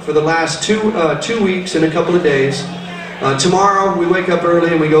Europe for the last two weeks and a couple of days. Tomorrow we wake up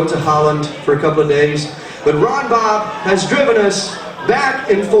early and we go to Holland for a couple of days. But Ron Bob has driven us back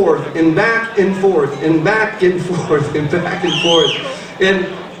and forth and back and forth and back and forth and back and forth. And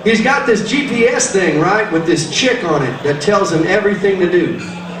he's got this GPS thing, right, with this chick on it that tells him everything to do.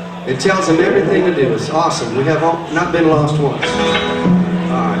 It tells him everything to do. It's awesome. We have not been lost once.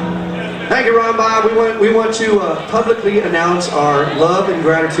 All right. Thank you, Ron Bob. We want to publicly announce our love and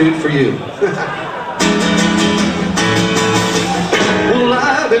gratitude for you. Well,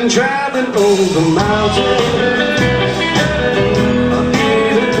 I've been traveling over mountains.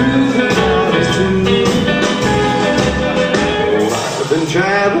 I've been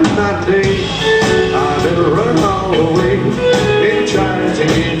traveling night and day. I've been running all the way, been trying to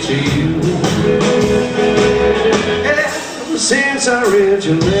get to you. Ever since I read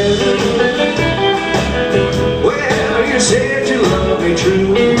your letter, well, you said you love me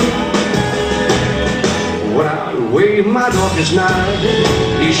true. When I wave my darkest night,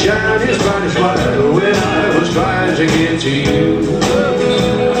 he shined his brightest light when I was trying to get to you.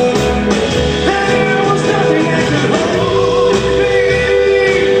 There was nothing that could hold me.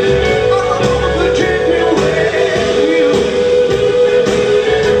 Oh, but keep me with you.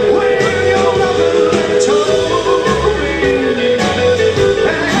 When your lover told me,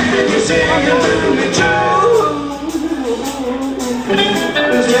 and you said you love me true.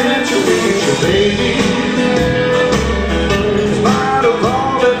 Is that you reach your baby?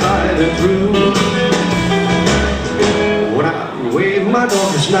 When I wave my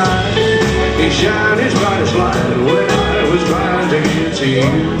darkest night, he shined his brightest light when I was trying to get to you.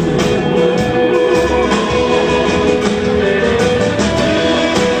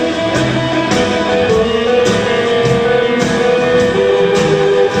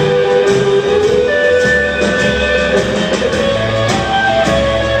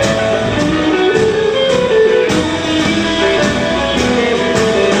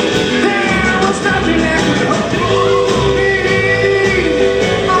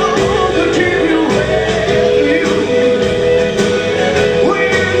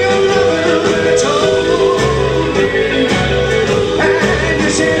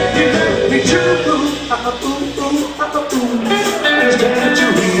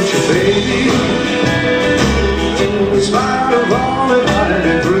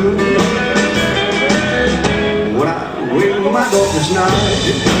 Night,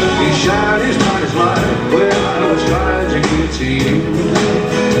 he shined his brightest light when I was trying to get to you.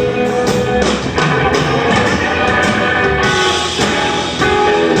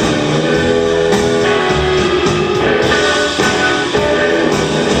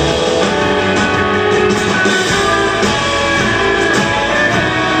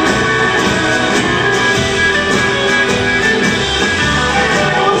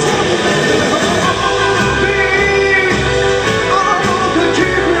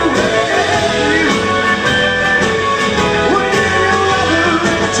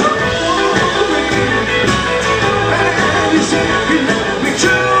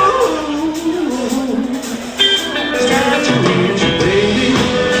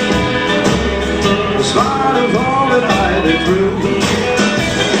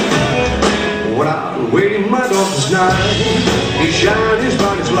 When I waited my darkest night, he shined his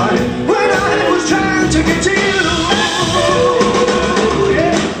brightest light when I was trying to get to you.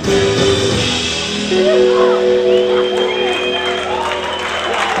 Yeah.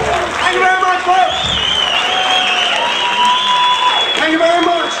 Thank you very much, folks. Thank you very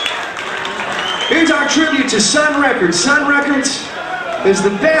much. Here's our tribute to Sun Records. Sun Records is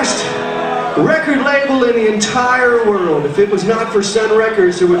the best record label in the entire world. If it was not for Sun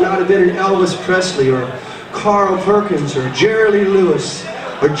Records, there would not have been an Elvis Presley or Carl Perkins or Jerry Lee Lewis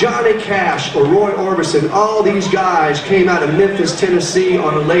or Johnny Cash or Roy Orbison. All these guys came out of Memphis, Tennessee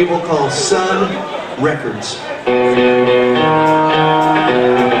on a label called Sun Records.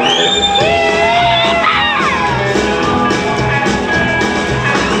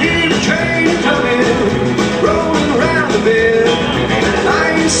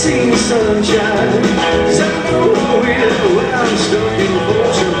 Seen sunshine, 'cause I don't know when I'm stuck in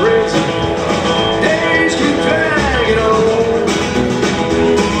folks and friends. Days keep dragging on.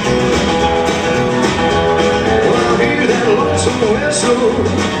 Well, I hear that lonesome whistle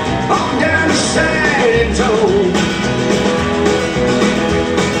on down to San Antonio.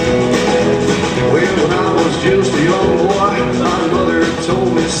 Well, when I was just a young boy, my mother told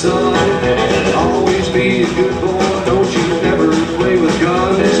me, son, always be a good boy, don't you ever play with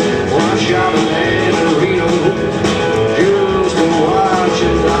guns. Well, I shot a man in Reno just to watch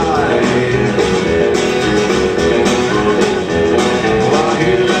him die.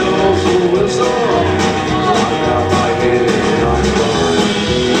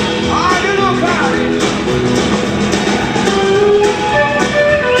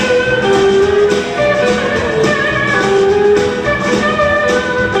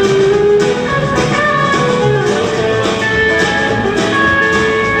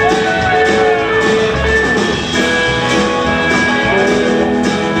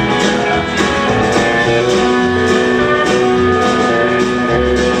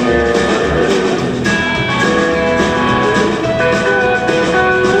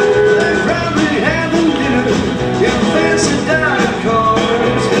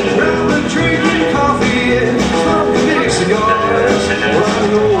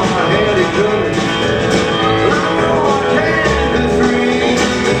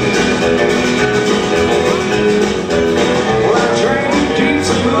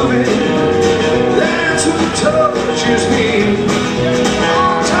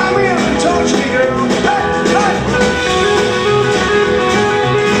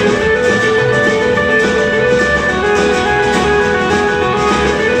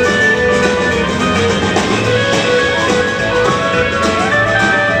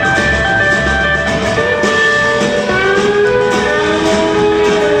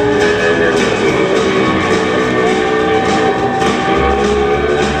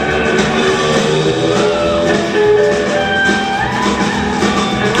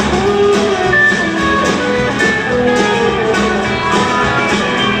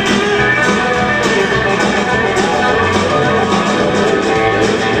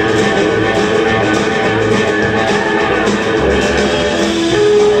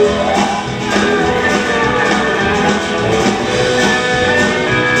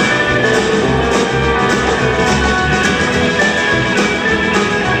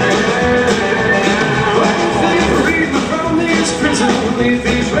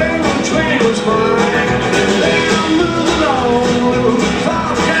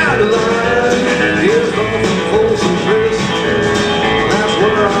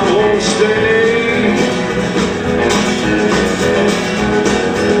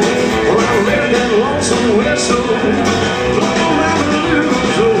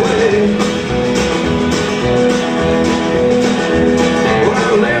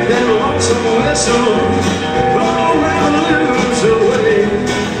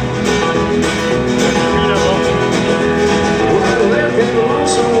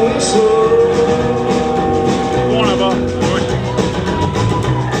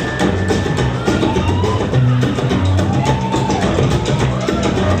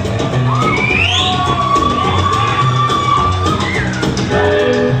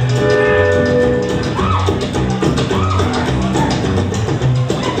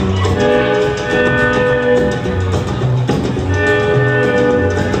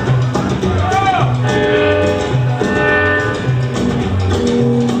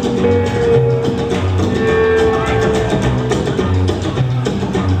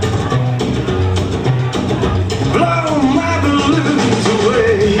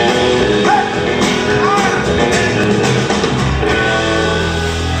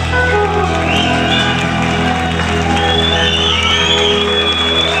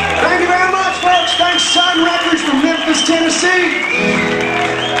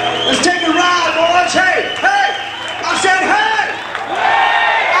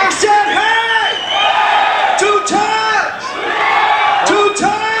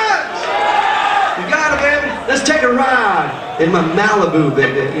 in my Malibu,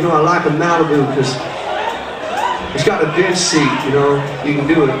 baby. You know, I like a Malibu because it's got a bench seat, you know. You can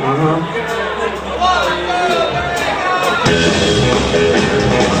do it,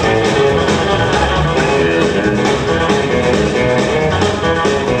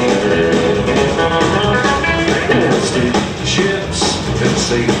 Chips and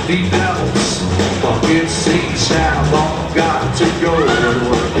safety belts, bucket seats have all got to go and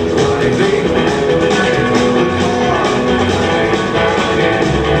work.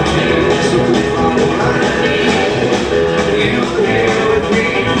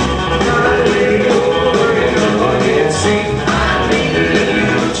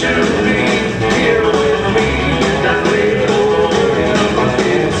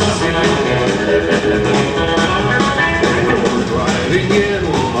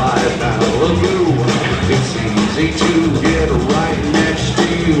 To get right next to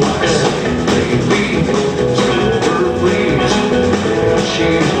you, I said, baby, over please.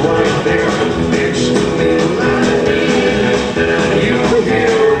 She's right there next to me. You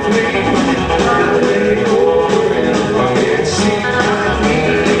here with me, I lay over in a bucket seat. I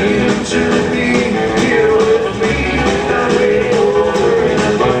need you to be here with me. I lay over in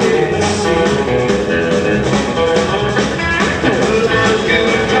a bucket seat.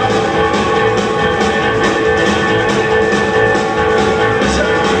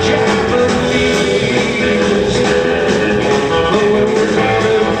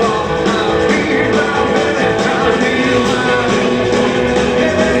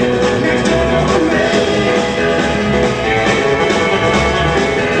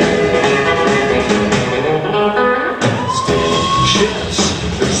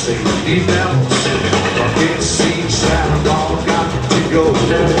 Safety belts, bucket seats have all got to go.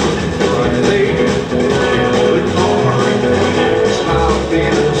 Right there, the car, smile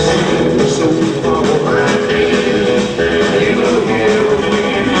feels so far behind me. You here with me,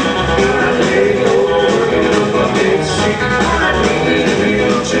 I lay over in a bucket seat. I need you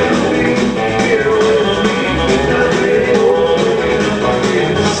to be here with me. I lay over in a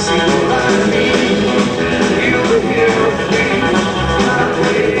bucket seat. I need you here with me.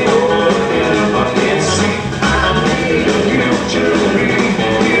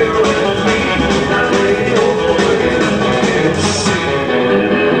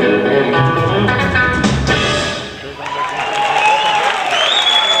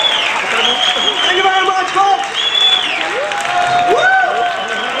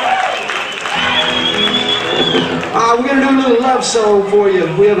 We're going to do a little love song for you.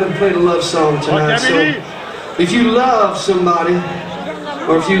 We haven't played a love song tonight, so if you love somebody,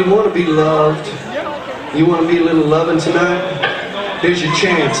 or if you want to be loved, you want to be a little loving tonight, here's your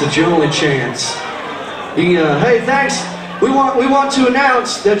chance. It's your only chance. Hey, thanks. We want to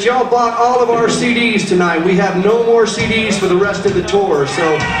announce that y'all bought all of our CDs tonight. We have no more CDs for the rest of the tour,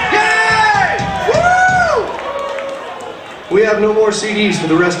 so yay! Woo! We have no more CDs for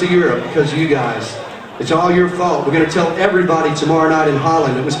the rest of Europe because of you guys. It's all your fault. We're going to tell everybody tomorrow night in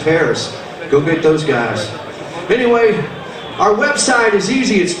Holland. It was Paris. Go get those guys. Anyway, our website is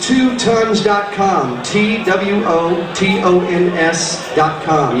easy. It's twotons.com. TWOTONS.com.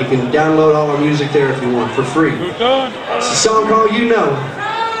 You can download all our music there if you want for free. It's a song called You Know.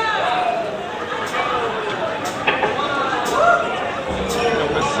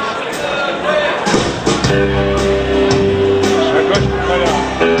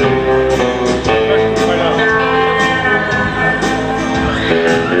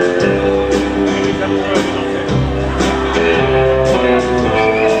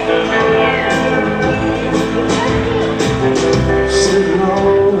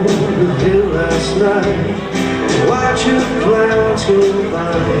 Watching the clouds go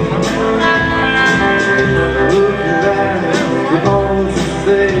by, looking back at all the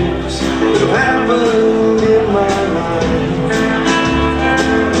things that happened in my life.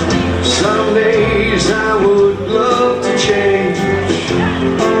 Some days I would love to change,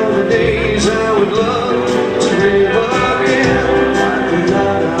 other days I would love to live again. Like the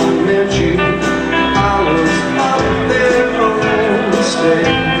night I met you, I was out there on the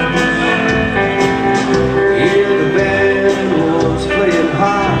stage.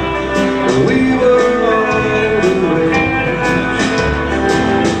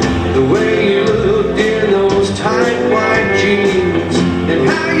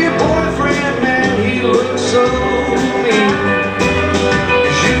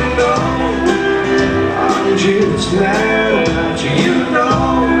 Just mad about you, you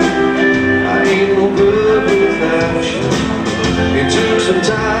know I ain't no good without you. It took some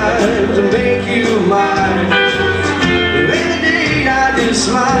time to make you mine. Every day I just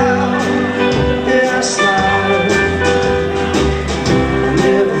smile, yeah I smile.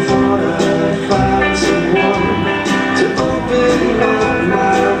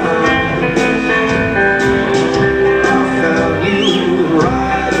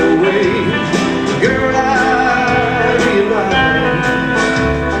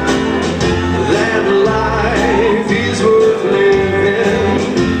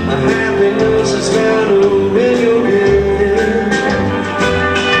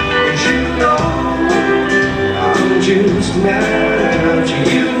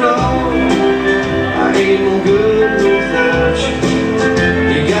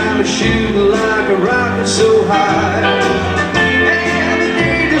 flying so high, and the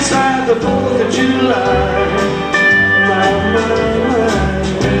day decides the 4th of July.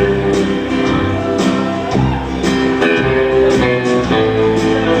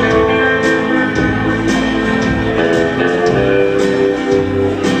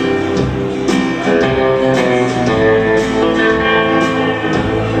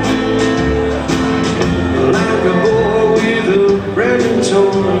 Like a boy with a brand new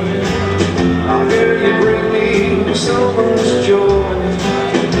toy, I heard you bring me so much joy.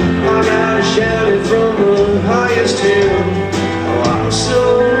 I gotta shout it from the highest hill. Oh, I'm so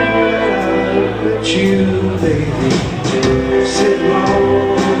glad I met you, baby. Sitting on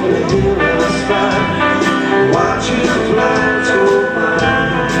the hill outside, watch you fly so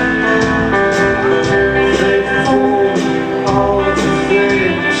high. Thankful for all the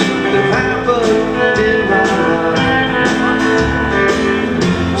things that happened in my life.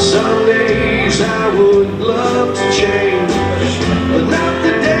 Some days I would love to change, but not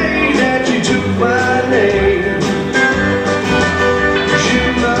the day that you took my name. 'Cause you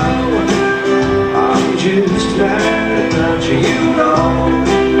know I'm just mad about you. You know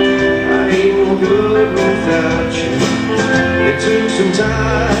I ain't no good without you. It took some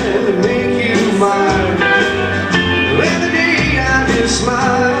time to make you mine. Every day I just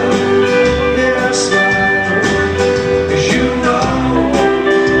smile, yeah I smile. 'Cause you know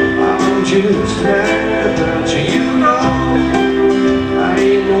I'm just mad about you. You know I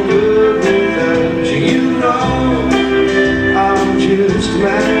ain't no good without you. You know I'm just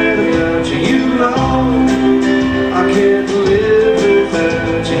mad about you. You know I can't live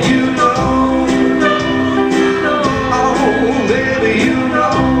without you. You know, oh baby, you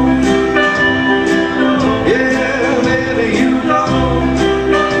know, yeah baby, you know,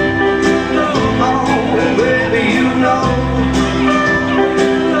 oh baby, you know,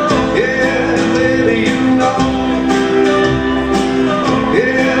 yeah baby, you know,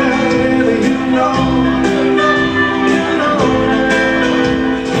 yeah baby, you know.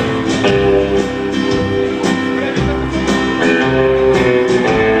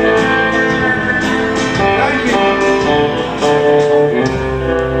 Thank you.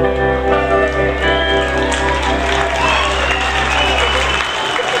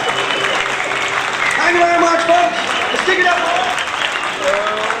 Thank you very much, folks. Let's stick it up.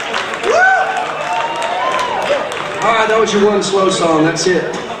 Woo! All right, that was your one slow song. That's it.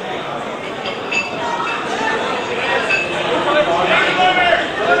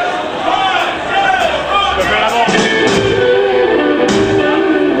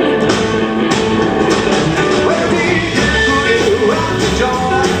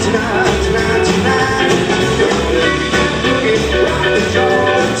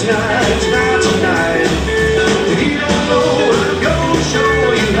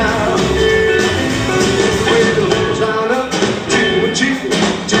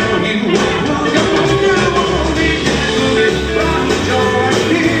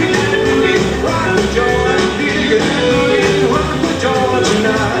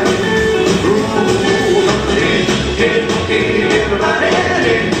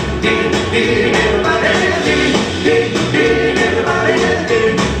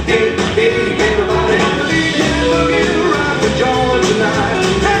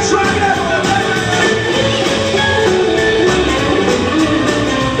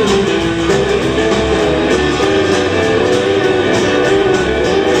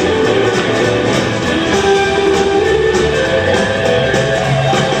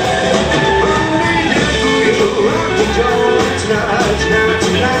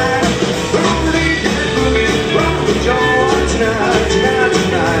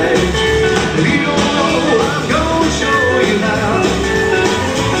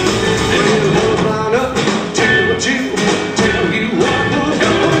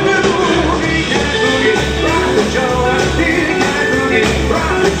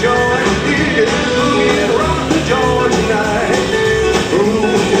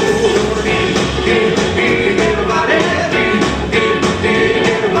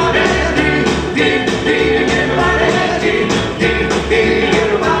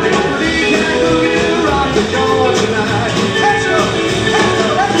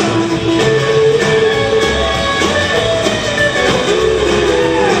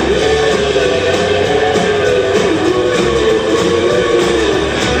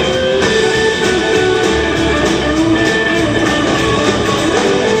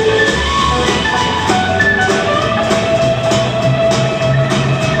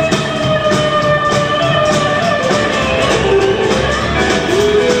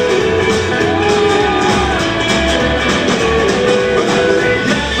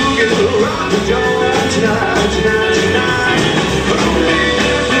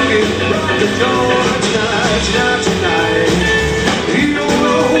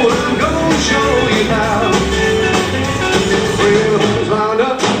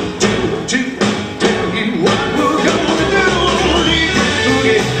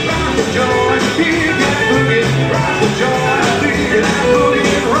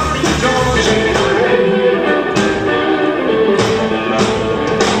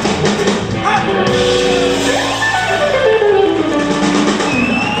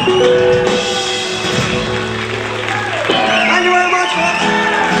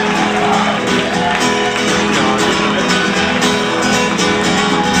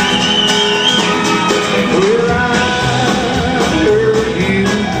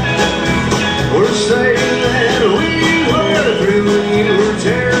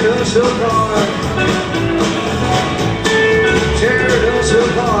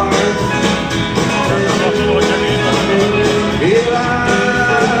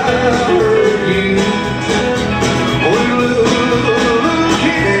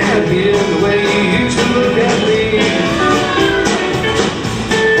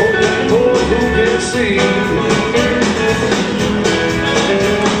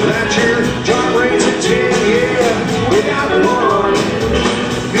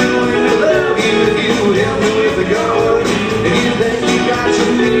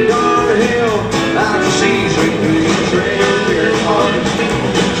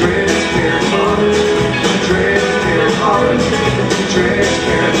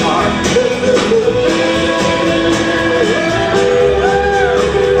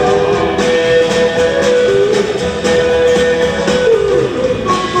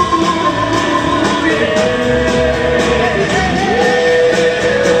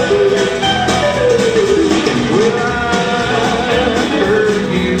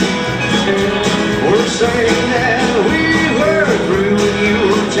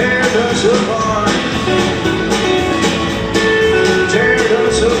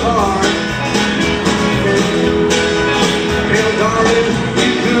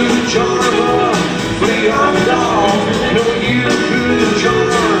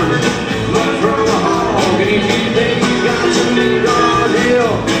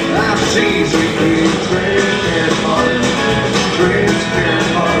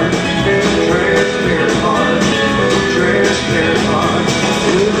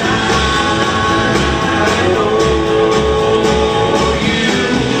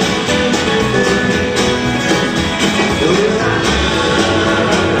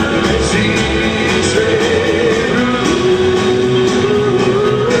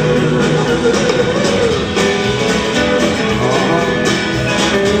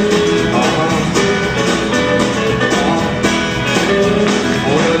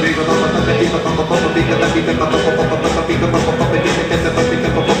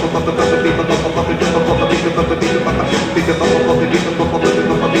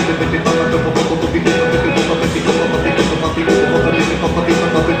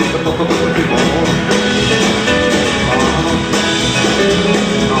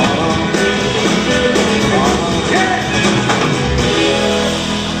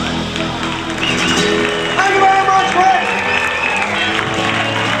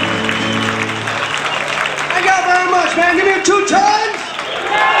 Man, give me a 2 tons.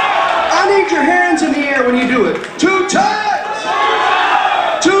 I need your hands in the air when you do it. 2 tons.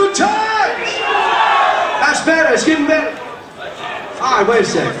 2 tons. That's better. It's getting better. All right, wait a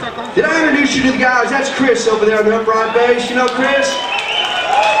second. Did I introduce you to the guys? That's Chris over there on the upright bass. You know Chris?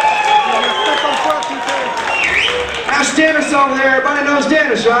 That's Dennis over there. Everybody knows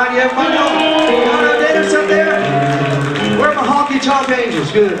Dennis, right? Yeah, everybody know Dennis up there? Where are my honky-tonk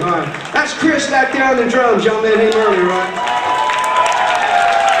angels? Good, all right. That's Chris back there on the drums. Y'all met him earlier, right?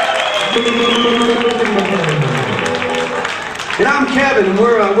 And I'm Kevin, and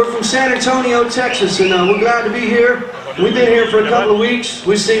we're from San Antonio, Texas, and we're glad to be here. We've been here for a couple of weeks.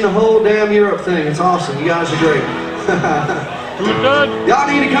 We've seen the whole damn Europe thing. It's awesome. You guys are great. Y'all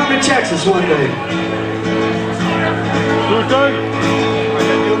need to come to Texas one day.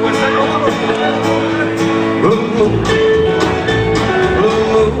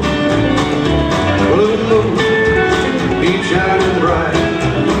 Keep shining bright.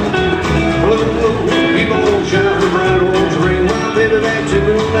 Blue moon, keep on shining bright. Won't you bring my baby back to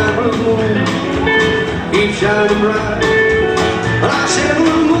me now? Blue moon, keep shining bright. I said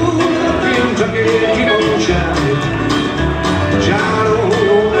blue moon, up in Kentucky, keep on shining. Shine on,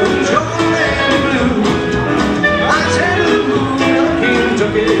 your land blue. I said blue moon, up in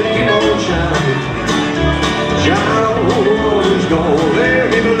Kentucky, keep on shining. Shine on, it's gonna let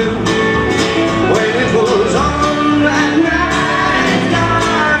me blue. When it was on that night,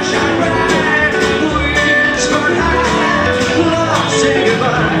 stars shine bright, whispered high, love say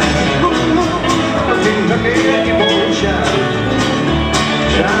goodbye. Kentucky, keep on shining.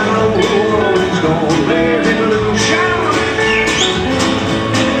 Shine on, it's gonna let me blue. Shine on.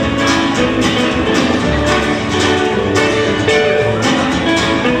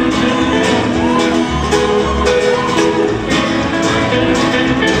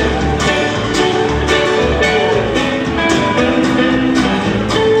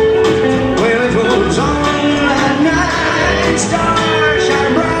 Stars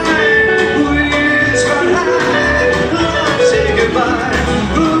shine bright, whisper high, love say goodbye.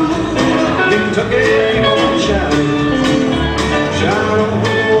 Blue Kentucky, keep on shining. Shine on,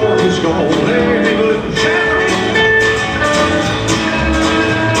 it's gonna let me blue.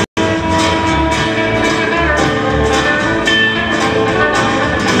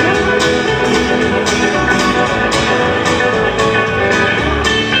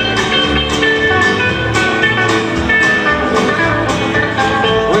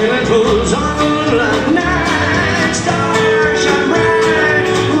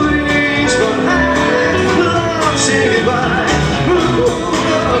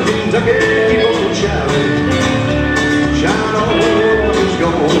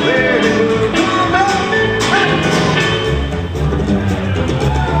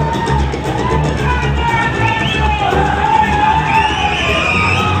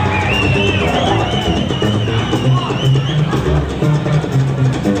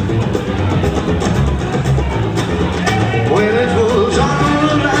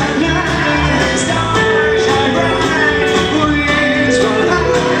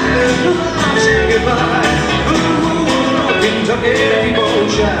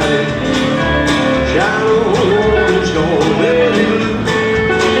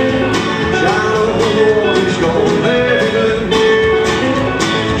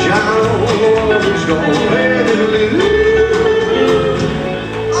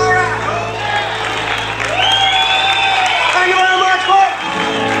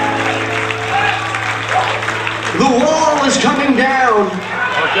 The wall is coming down.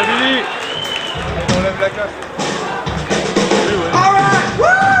 All right,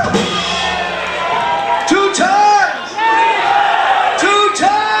 woo! 2 tons! 2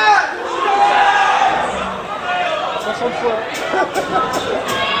 tons!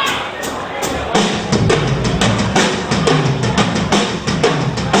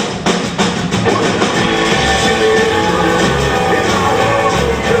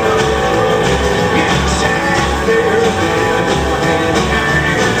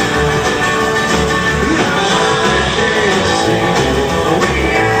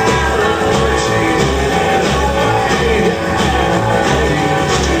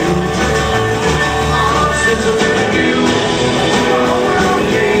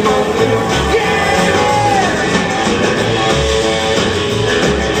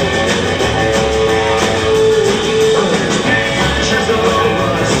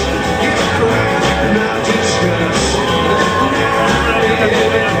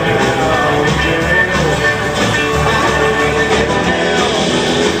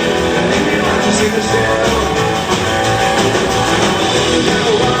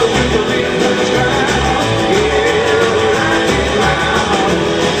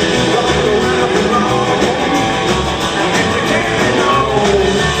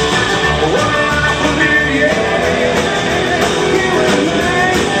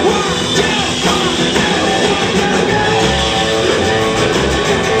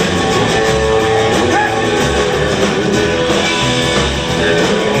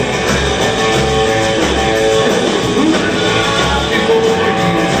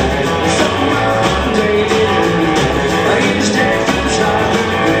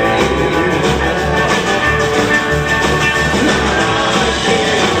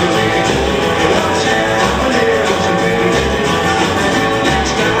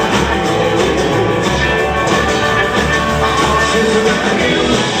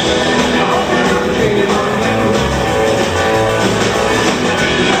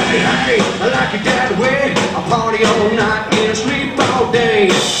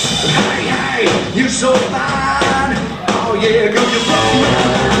 hey, you're so fine. Oh yeah, girl, you blow my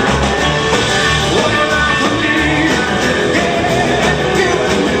mind. What you like for me?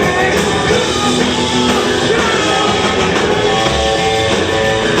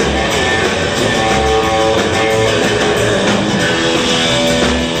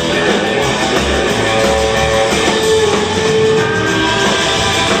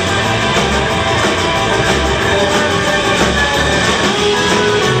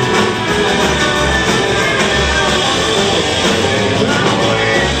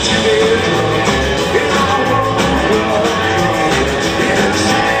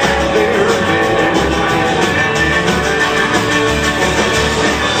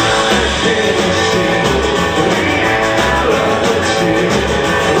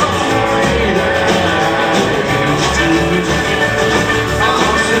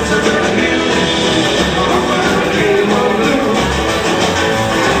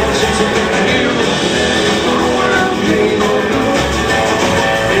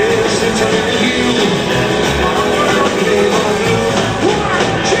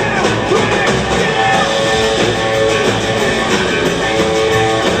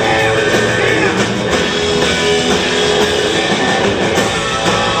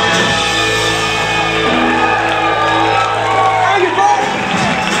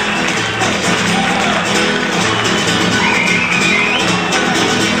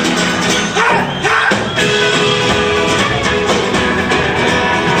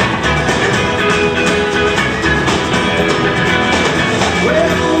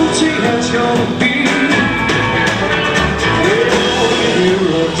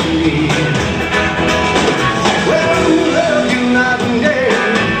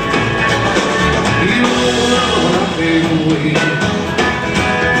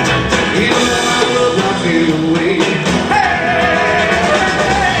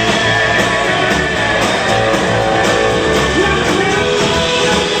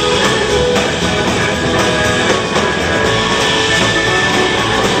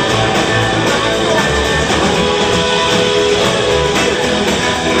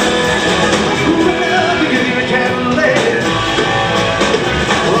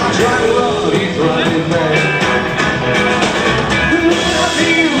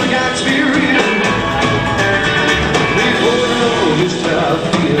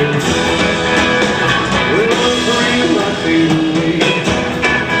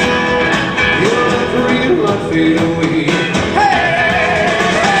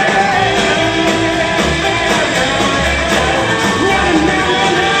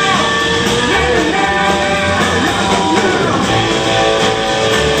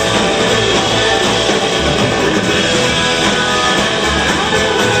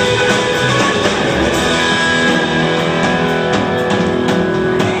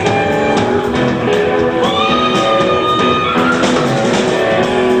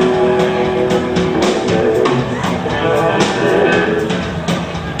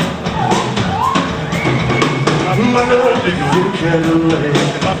 Yeah, you and me.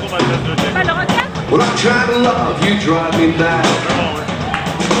 Well, I try to love you, drive me mad.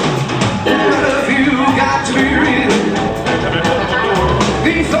 Love you got to be real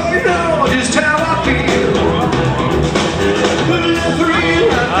before you know just how I feel. Let the real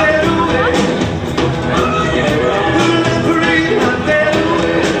not fade away. Let the real not fade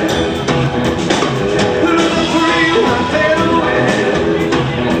away. Let the real not fade away.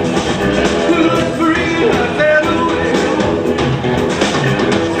 Let the real not fade away.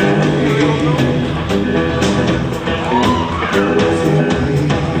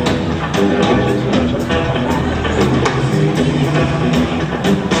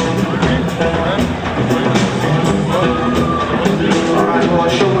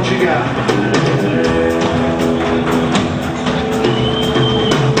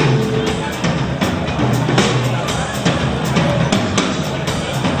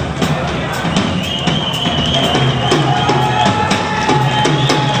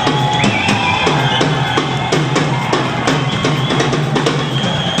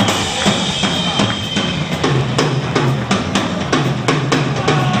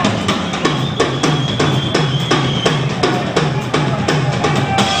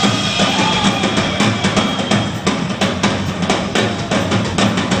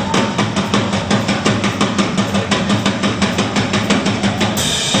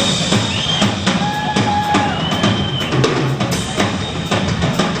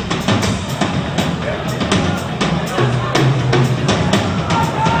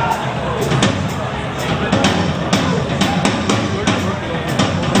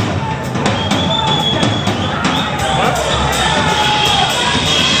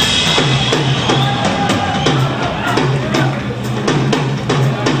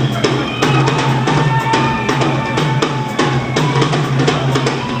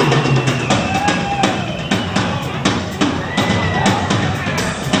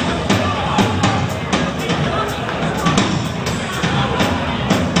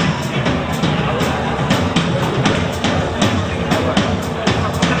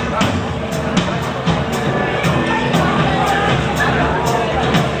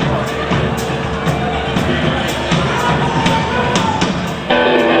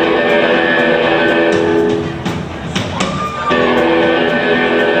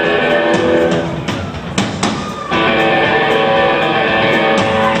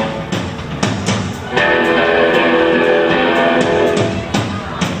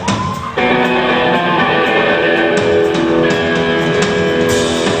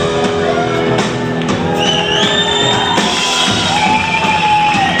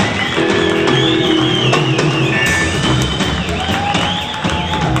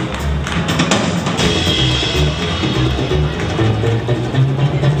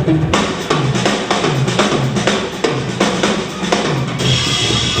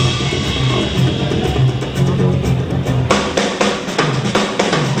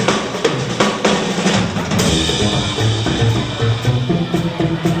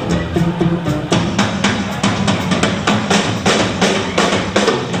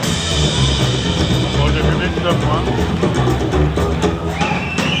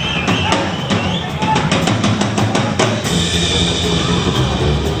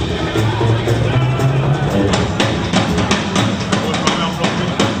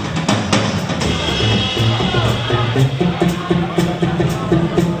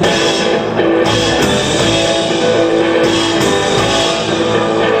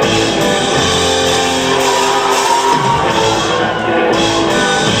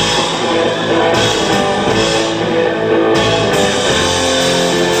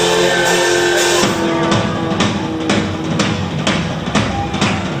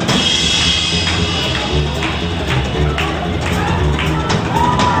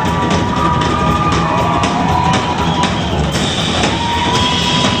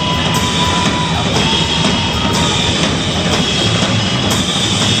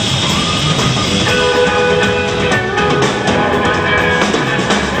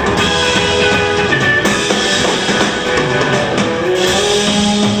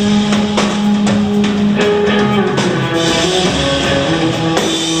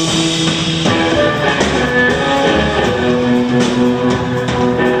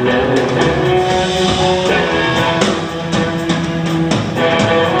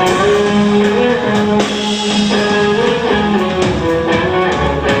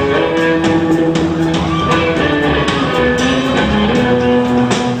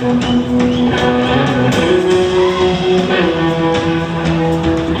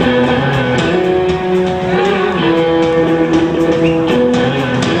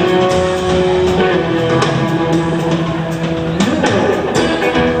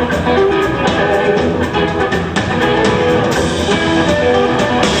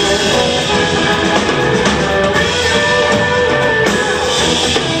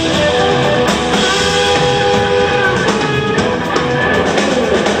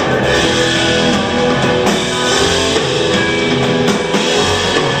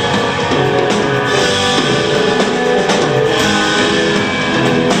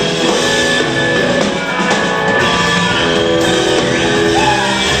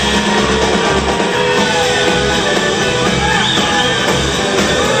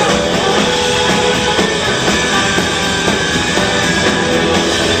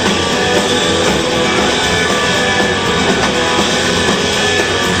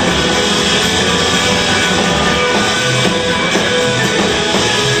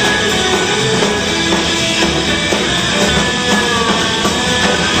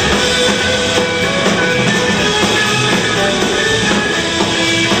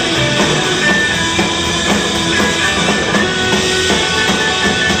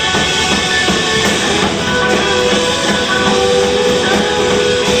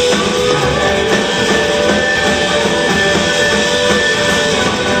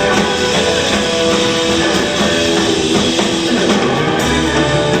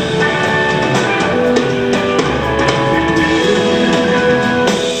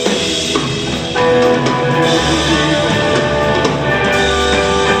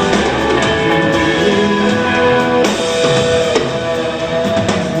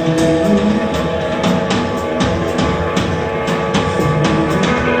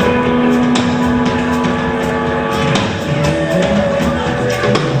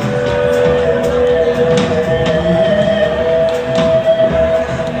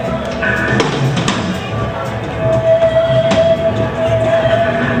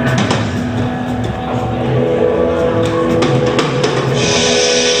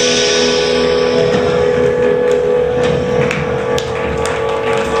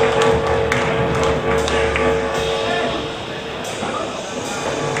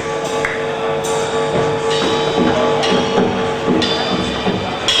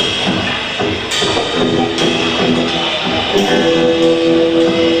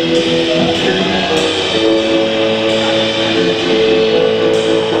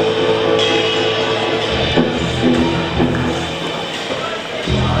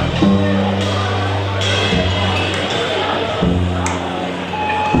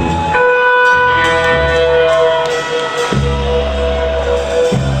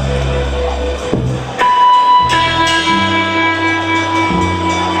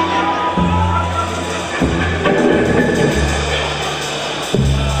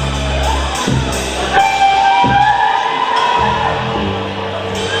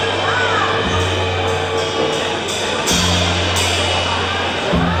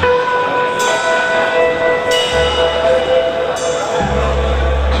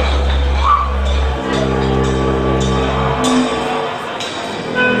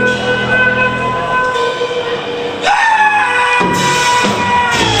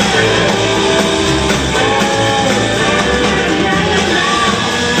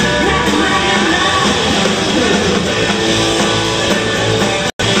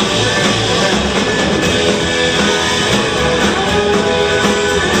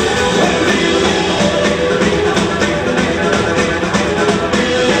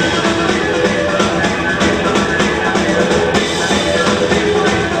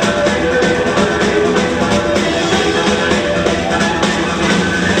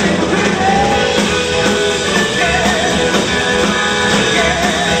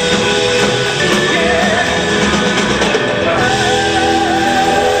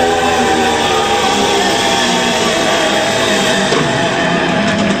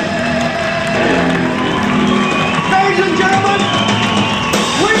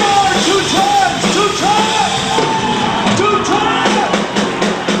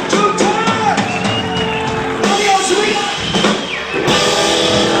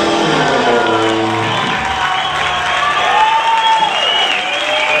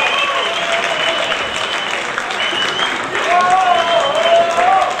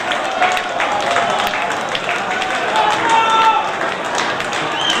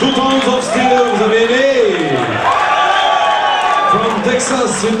 Two Tons of Steel, vous avez aimé? From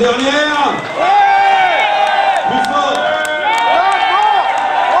Texas, une dernière? Plus fort!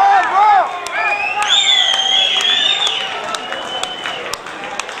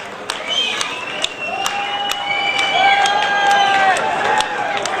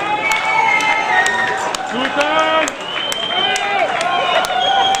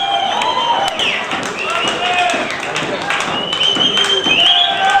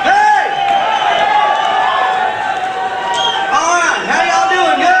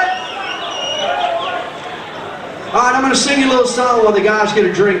 I'm going to sing you a little song while the guys get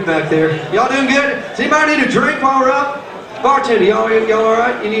a drink back there. Y'all doing good? Does anybody need a drink while we're up? Bartender, y'all all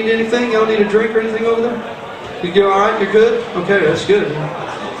right? You need anything? Y'all need a drink or anything over there? You all right? You're good? Okay, that's good.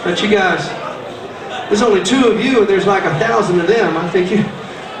 That's you guys. There's only 2 of you and there's like 1,000 of them. I think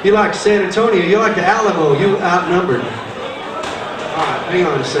you like San Antonio. You like the Alamo. You outnumbered. All right, hang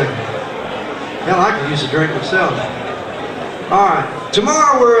on a second. Hell, I could use a drink myself. All right.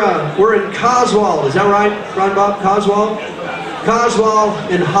 Tomorrow we're in Cotswold. Is that right, Ron Bob? Cotswold? Cotswold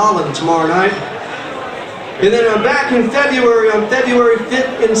in Holland tomorrow night. And then back in February, on February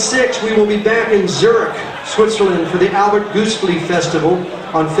 5th and 6th, we will be back in Zurich, Switzerland for the Albert Gustfli Festival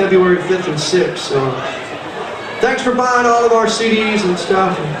on February 5th and 6th. So thanks for buying all of our CDs and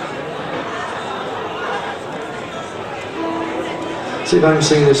stuff. See if I can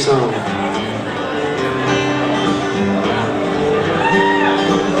sing this song.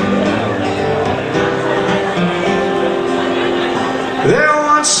 There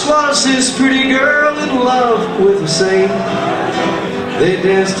once was this pretty girl in love with a saint. They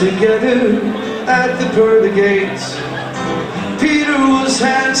danced together at the pearly gates. Peter was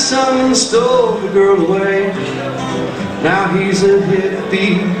handsome and stole the girl away. Now he's a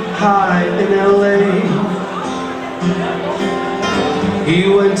hippie high in LA. He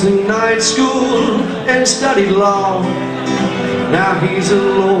went to night school and studied law. Now he's a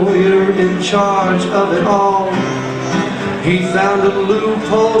lawyer in charge of it all. He found a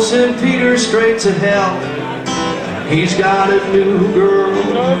loophole, sent Peter straight to hell. He's got a new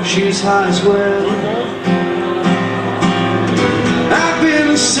girl, she's high as well. I've been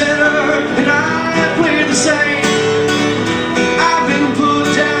a sinner and I played the saint. I've been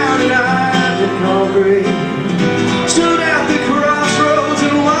put down and I've been called great. Stood at the crossroads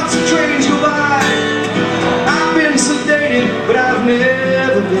and watched the trains go by. I've been sedated, but I've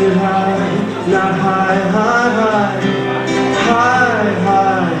never been high. Not high, high, high. High,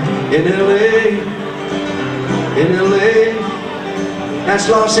 high, in LA, in LA. That's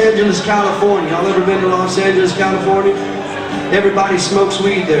Los Angeles, California. Y'all ever been to Los Angeles, California? Everybody smokes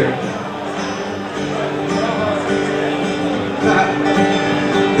weed there.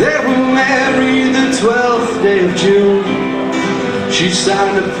 They were married the 12th day of June. She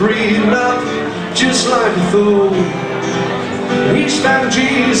signed a prenup just like a fool. He's found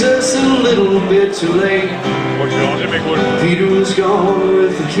Jesus a little bit too late. Peter was gone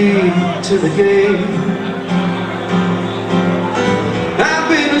with the key to the gate. I've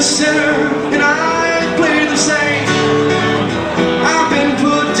been a sinner and I played the saint. I've been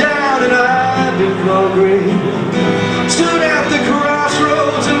put down and I've been called great. Stood at the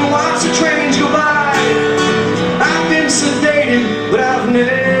crossroads and watched the trains go by. I've been sedated, but I've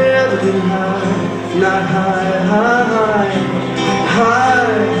never been high. Not high, high, high.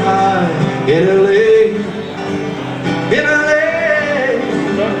 High, high, in LA, in LA,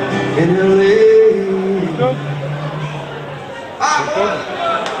 in LA.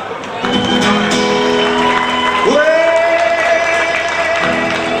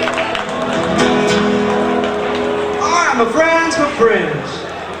 Alright, my friends,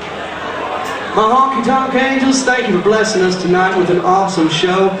 my honky-tonk angels, thank you for blessing us tonight with an awesome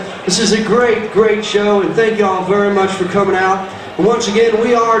show. This is a great, great show, and thank you all very much for coming out. And once again,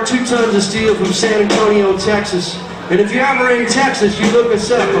 we are 2 Tons of Steel from San Antonio, Texas. And if you're ever in Texas, you look us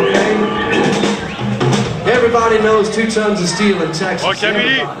up, okay? Everybody knows 2 Tons of Steel in Texas.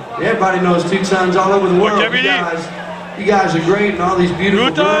 Everybody knows 2 Tons all over the world. You guys are great, and all these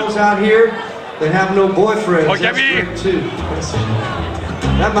beautiful girls out here that have no boyfriends. That's great too.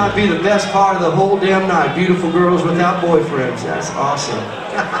 That might be the best part of the whole damn night. Beautiful girls without boyfriends. That's awesome.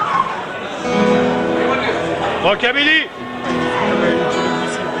 Rockabilly.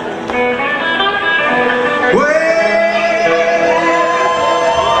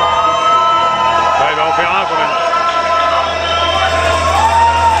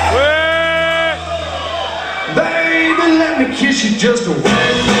 Baby, let me kiss you just one more time.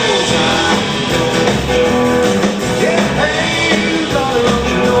 Yeah, hey, darling, don't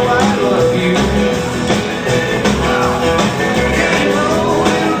you know I love you? Yeah, you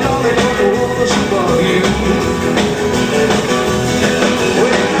know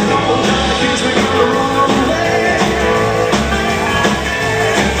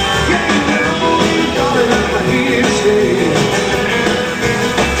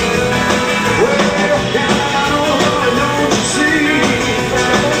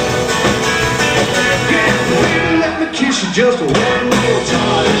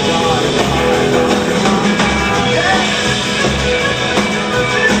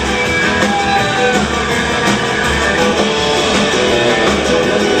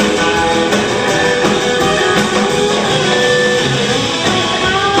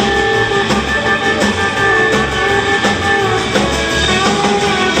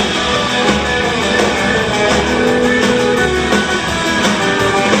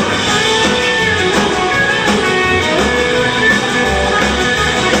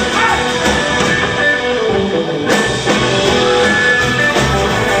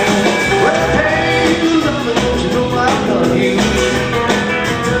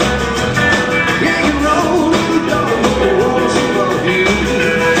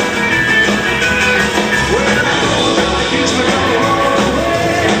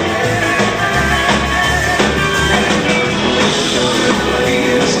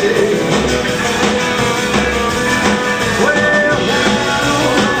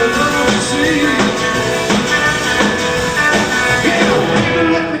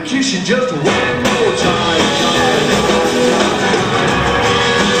should just wait.